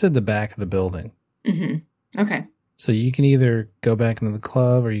 He just said the back of the building. Mm-hmm. Okay. So you can either go back into the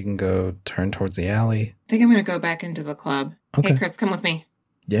club or you can go turn towards the alley. I think I'm going to go back into the club. Okay. Hey, Chris, come with me.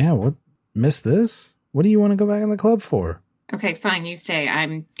 Yeah, what? Miss this? What do you want to go back in the club for? Okay, fine. You stay.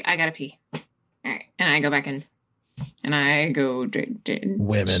 I gotta pee. All right. And I go back in. And I go...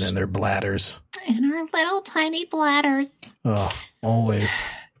 Women and their bladders. And our little tiny bladders. Oh, always.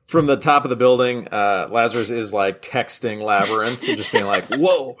 From the top of the building, Lazarus is like texting Labyrinth, and just being like,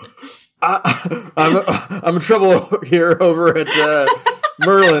 "Whoa, I'm in trouble here over at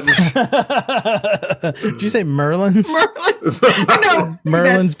Merlin's." Did you say Merlin's? No,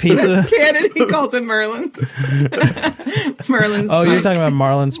 Merlin's Pizza. That's canon. He calls it Merlin's. Merlin's. Oh, Spike. you're talking about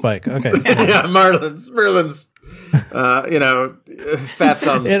Marlin Spike. Okay. Yeah, Merlin's. Fat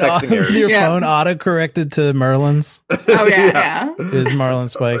thumbs texting errors. Your phone auto-corrected to Merlin's. Oh, yeah. Is Marlin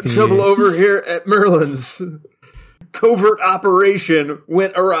Spike. Trouble over here at Merlin's. Covert operation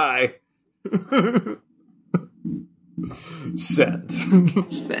went awry. Send.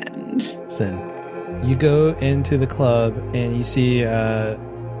 You go into the club and you see a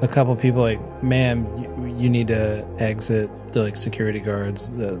couple people like, "Ma'am, you need to exit." They're like security guards.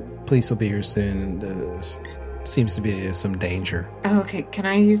 The police will be here soon. Seems to be some danger. Oh, okay. Can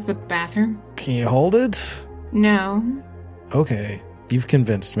I use the bathroom? Can you hold it? No. Okay. You've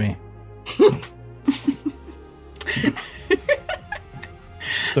convinced me.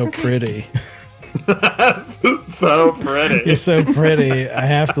 So pretty. So pretty. You're so pretty. I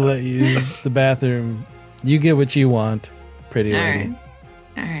have to let you use the bathroom. You get what you want, pretty lady.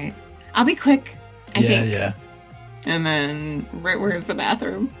 All right. I'll be quick. I think. Yeah. And then, where's the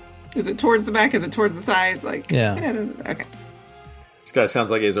bathroom? Is it towards the back? Is it towards the side? Like, yeah. Okay. This guy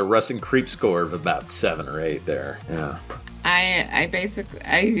sounds like he has a Rust and Creep score of about 7 or 8 there. Yeah. I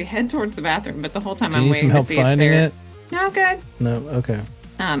head towards the bathroom, but the whole time Do you I'm need waiting some help to see finding if it? No, good. No, okay.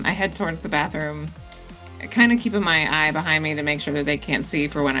 I head towards the bathroom, kind of keeping my eye behind me to make sure that they can't see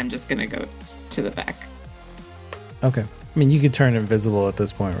for when I'm just going to go to the back. Okay. I mean, you could turn invisible at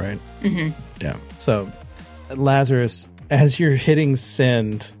this point, right? Mm-hmm. Yeah. So, Lazarus, as you're hitting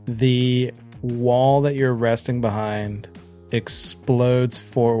send, the wall that you're resting behind explodes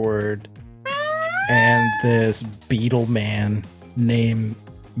forward, and this beetle man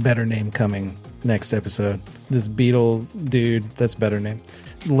better name coming next episode. This beetle dude, that's better name,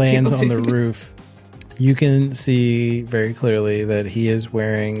 lands on the roof. You can see very clearly that he is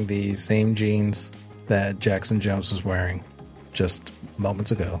wearing the same jeans that Jackson Jones was wearing just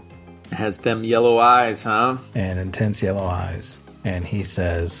moments ago. Has them yellow eyes, huh? And intense yellow eyes. And he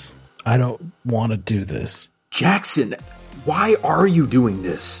says, "I don't want to do this." Jackson, why are you doing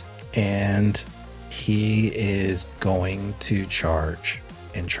this? And he is going to charge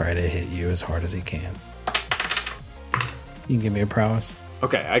and try to hit you as hard as he can. You can give me a prowess.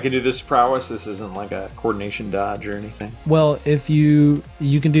 Okay, I can do this prowess. This isn't like a coordination dodge or anything. Well, if you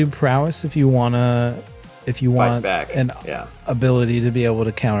can do prowess if you want Fight back. an Yeah. ability to be able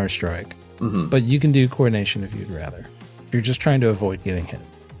to counter strike. Mm-hmm. But you can do coordination if you'd rather. You're just trying to avoid getting hit.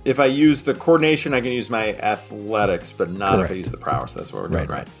 If I use the coordination, I can use my athletics, but not Correct. if I use the prowess. That's what we're doing,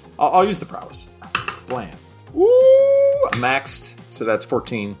 Right. right? I'll use the prowess. Blam. Woo! Maxed, so that's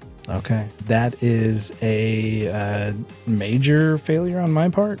 14. Okay. That is a major failure on my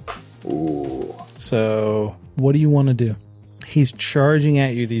part. Ooh. So what do you want to do? He's charging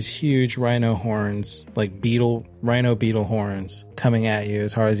at you, these huge rhino horns, like rhino beetle horns, coming at you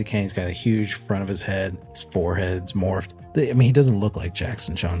as hard as he can. He's got a huge front of his head. His forehead's morphed. I mean, he doesn't look like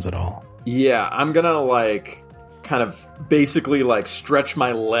Jackson Jones at all. Yeah, I'm gonna kind of basically like stretch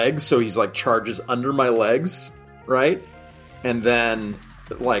my legs so he's like charges under my legs, right? And then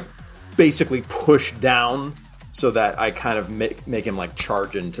like basically push down so that I kind of make him like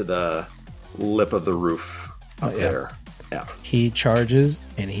charge into the lip of the roof up there. Yeah. He charges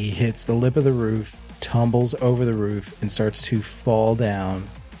and he hits the lip of the roof, tumbles over the roof, and starts to fall down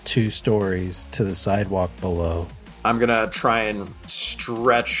 2 stories to the sidewalk below. I'm going to try and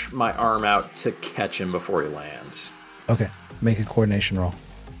stretch my arm out to catch him before he lands. Okay. Make a coordination roll.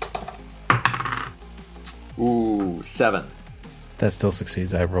 Ooh, 7. That still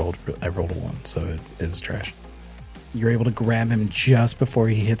succeeds. I rolled a 1, so it is trash. You're able to grab him just before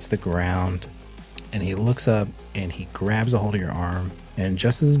he hits the ground, and he looks up and he grabs a hold of your arm, and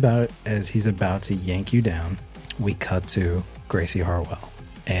just as he's about to yank you down, we cut to Gracie Harwell,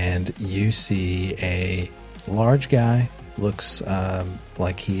 and you see a large guy, looks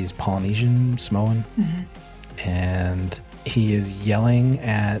like he's Polynesian, Samoan, and he is yelling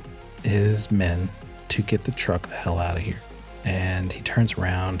at his men to get the truck the hell out of here. And he turns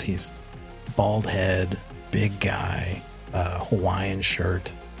around, he's bald head, big guy, Hawaiian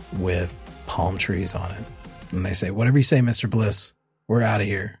shirt with palm trees on it. And they say, "Whatever you say, Mr. Bliss, we're out of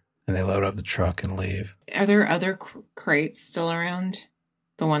here." And they load up the truck and leave. Are there other crates still around?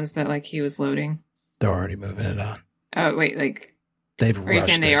 The ones that like he was loading? They're already moving it on. Oh, wait, like... They've Are you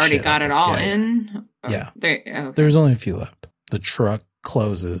saying they already got it all in? Yeah. Okay. There's only a few left. The truck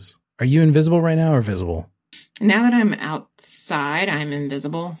closes. Are you invisible right now or visible? Now that I'm outside, I'm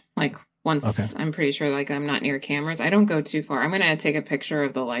invisible. Like, once I'm pretty sure like I'm not near cameras. I don't go too far. I'm going to take a picture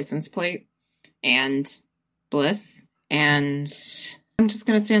of the license plate and Bliss. And I'm just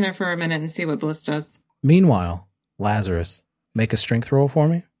going to stand there for a minute and see what Bliss does. Meanwhile, Lazarus, make a strength roll for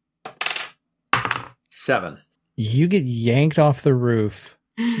me. 7. You get yanked off the roof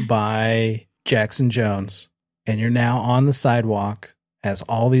by Jackson Jones, and you're now on the sidewalk as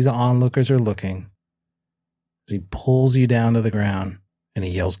all these onlookers are looking. As he pulls you down to the ground, and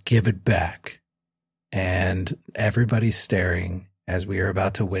he yells, "Give it back." And everybody's staring as we are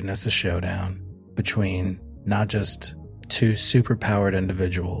about to witness a showdown between not just 2 superpowered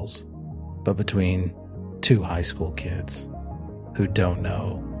individuals, but between 2 high school kids who don't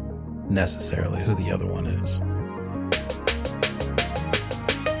know necessarily who the other one is.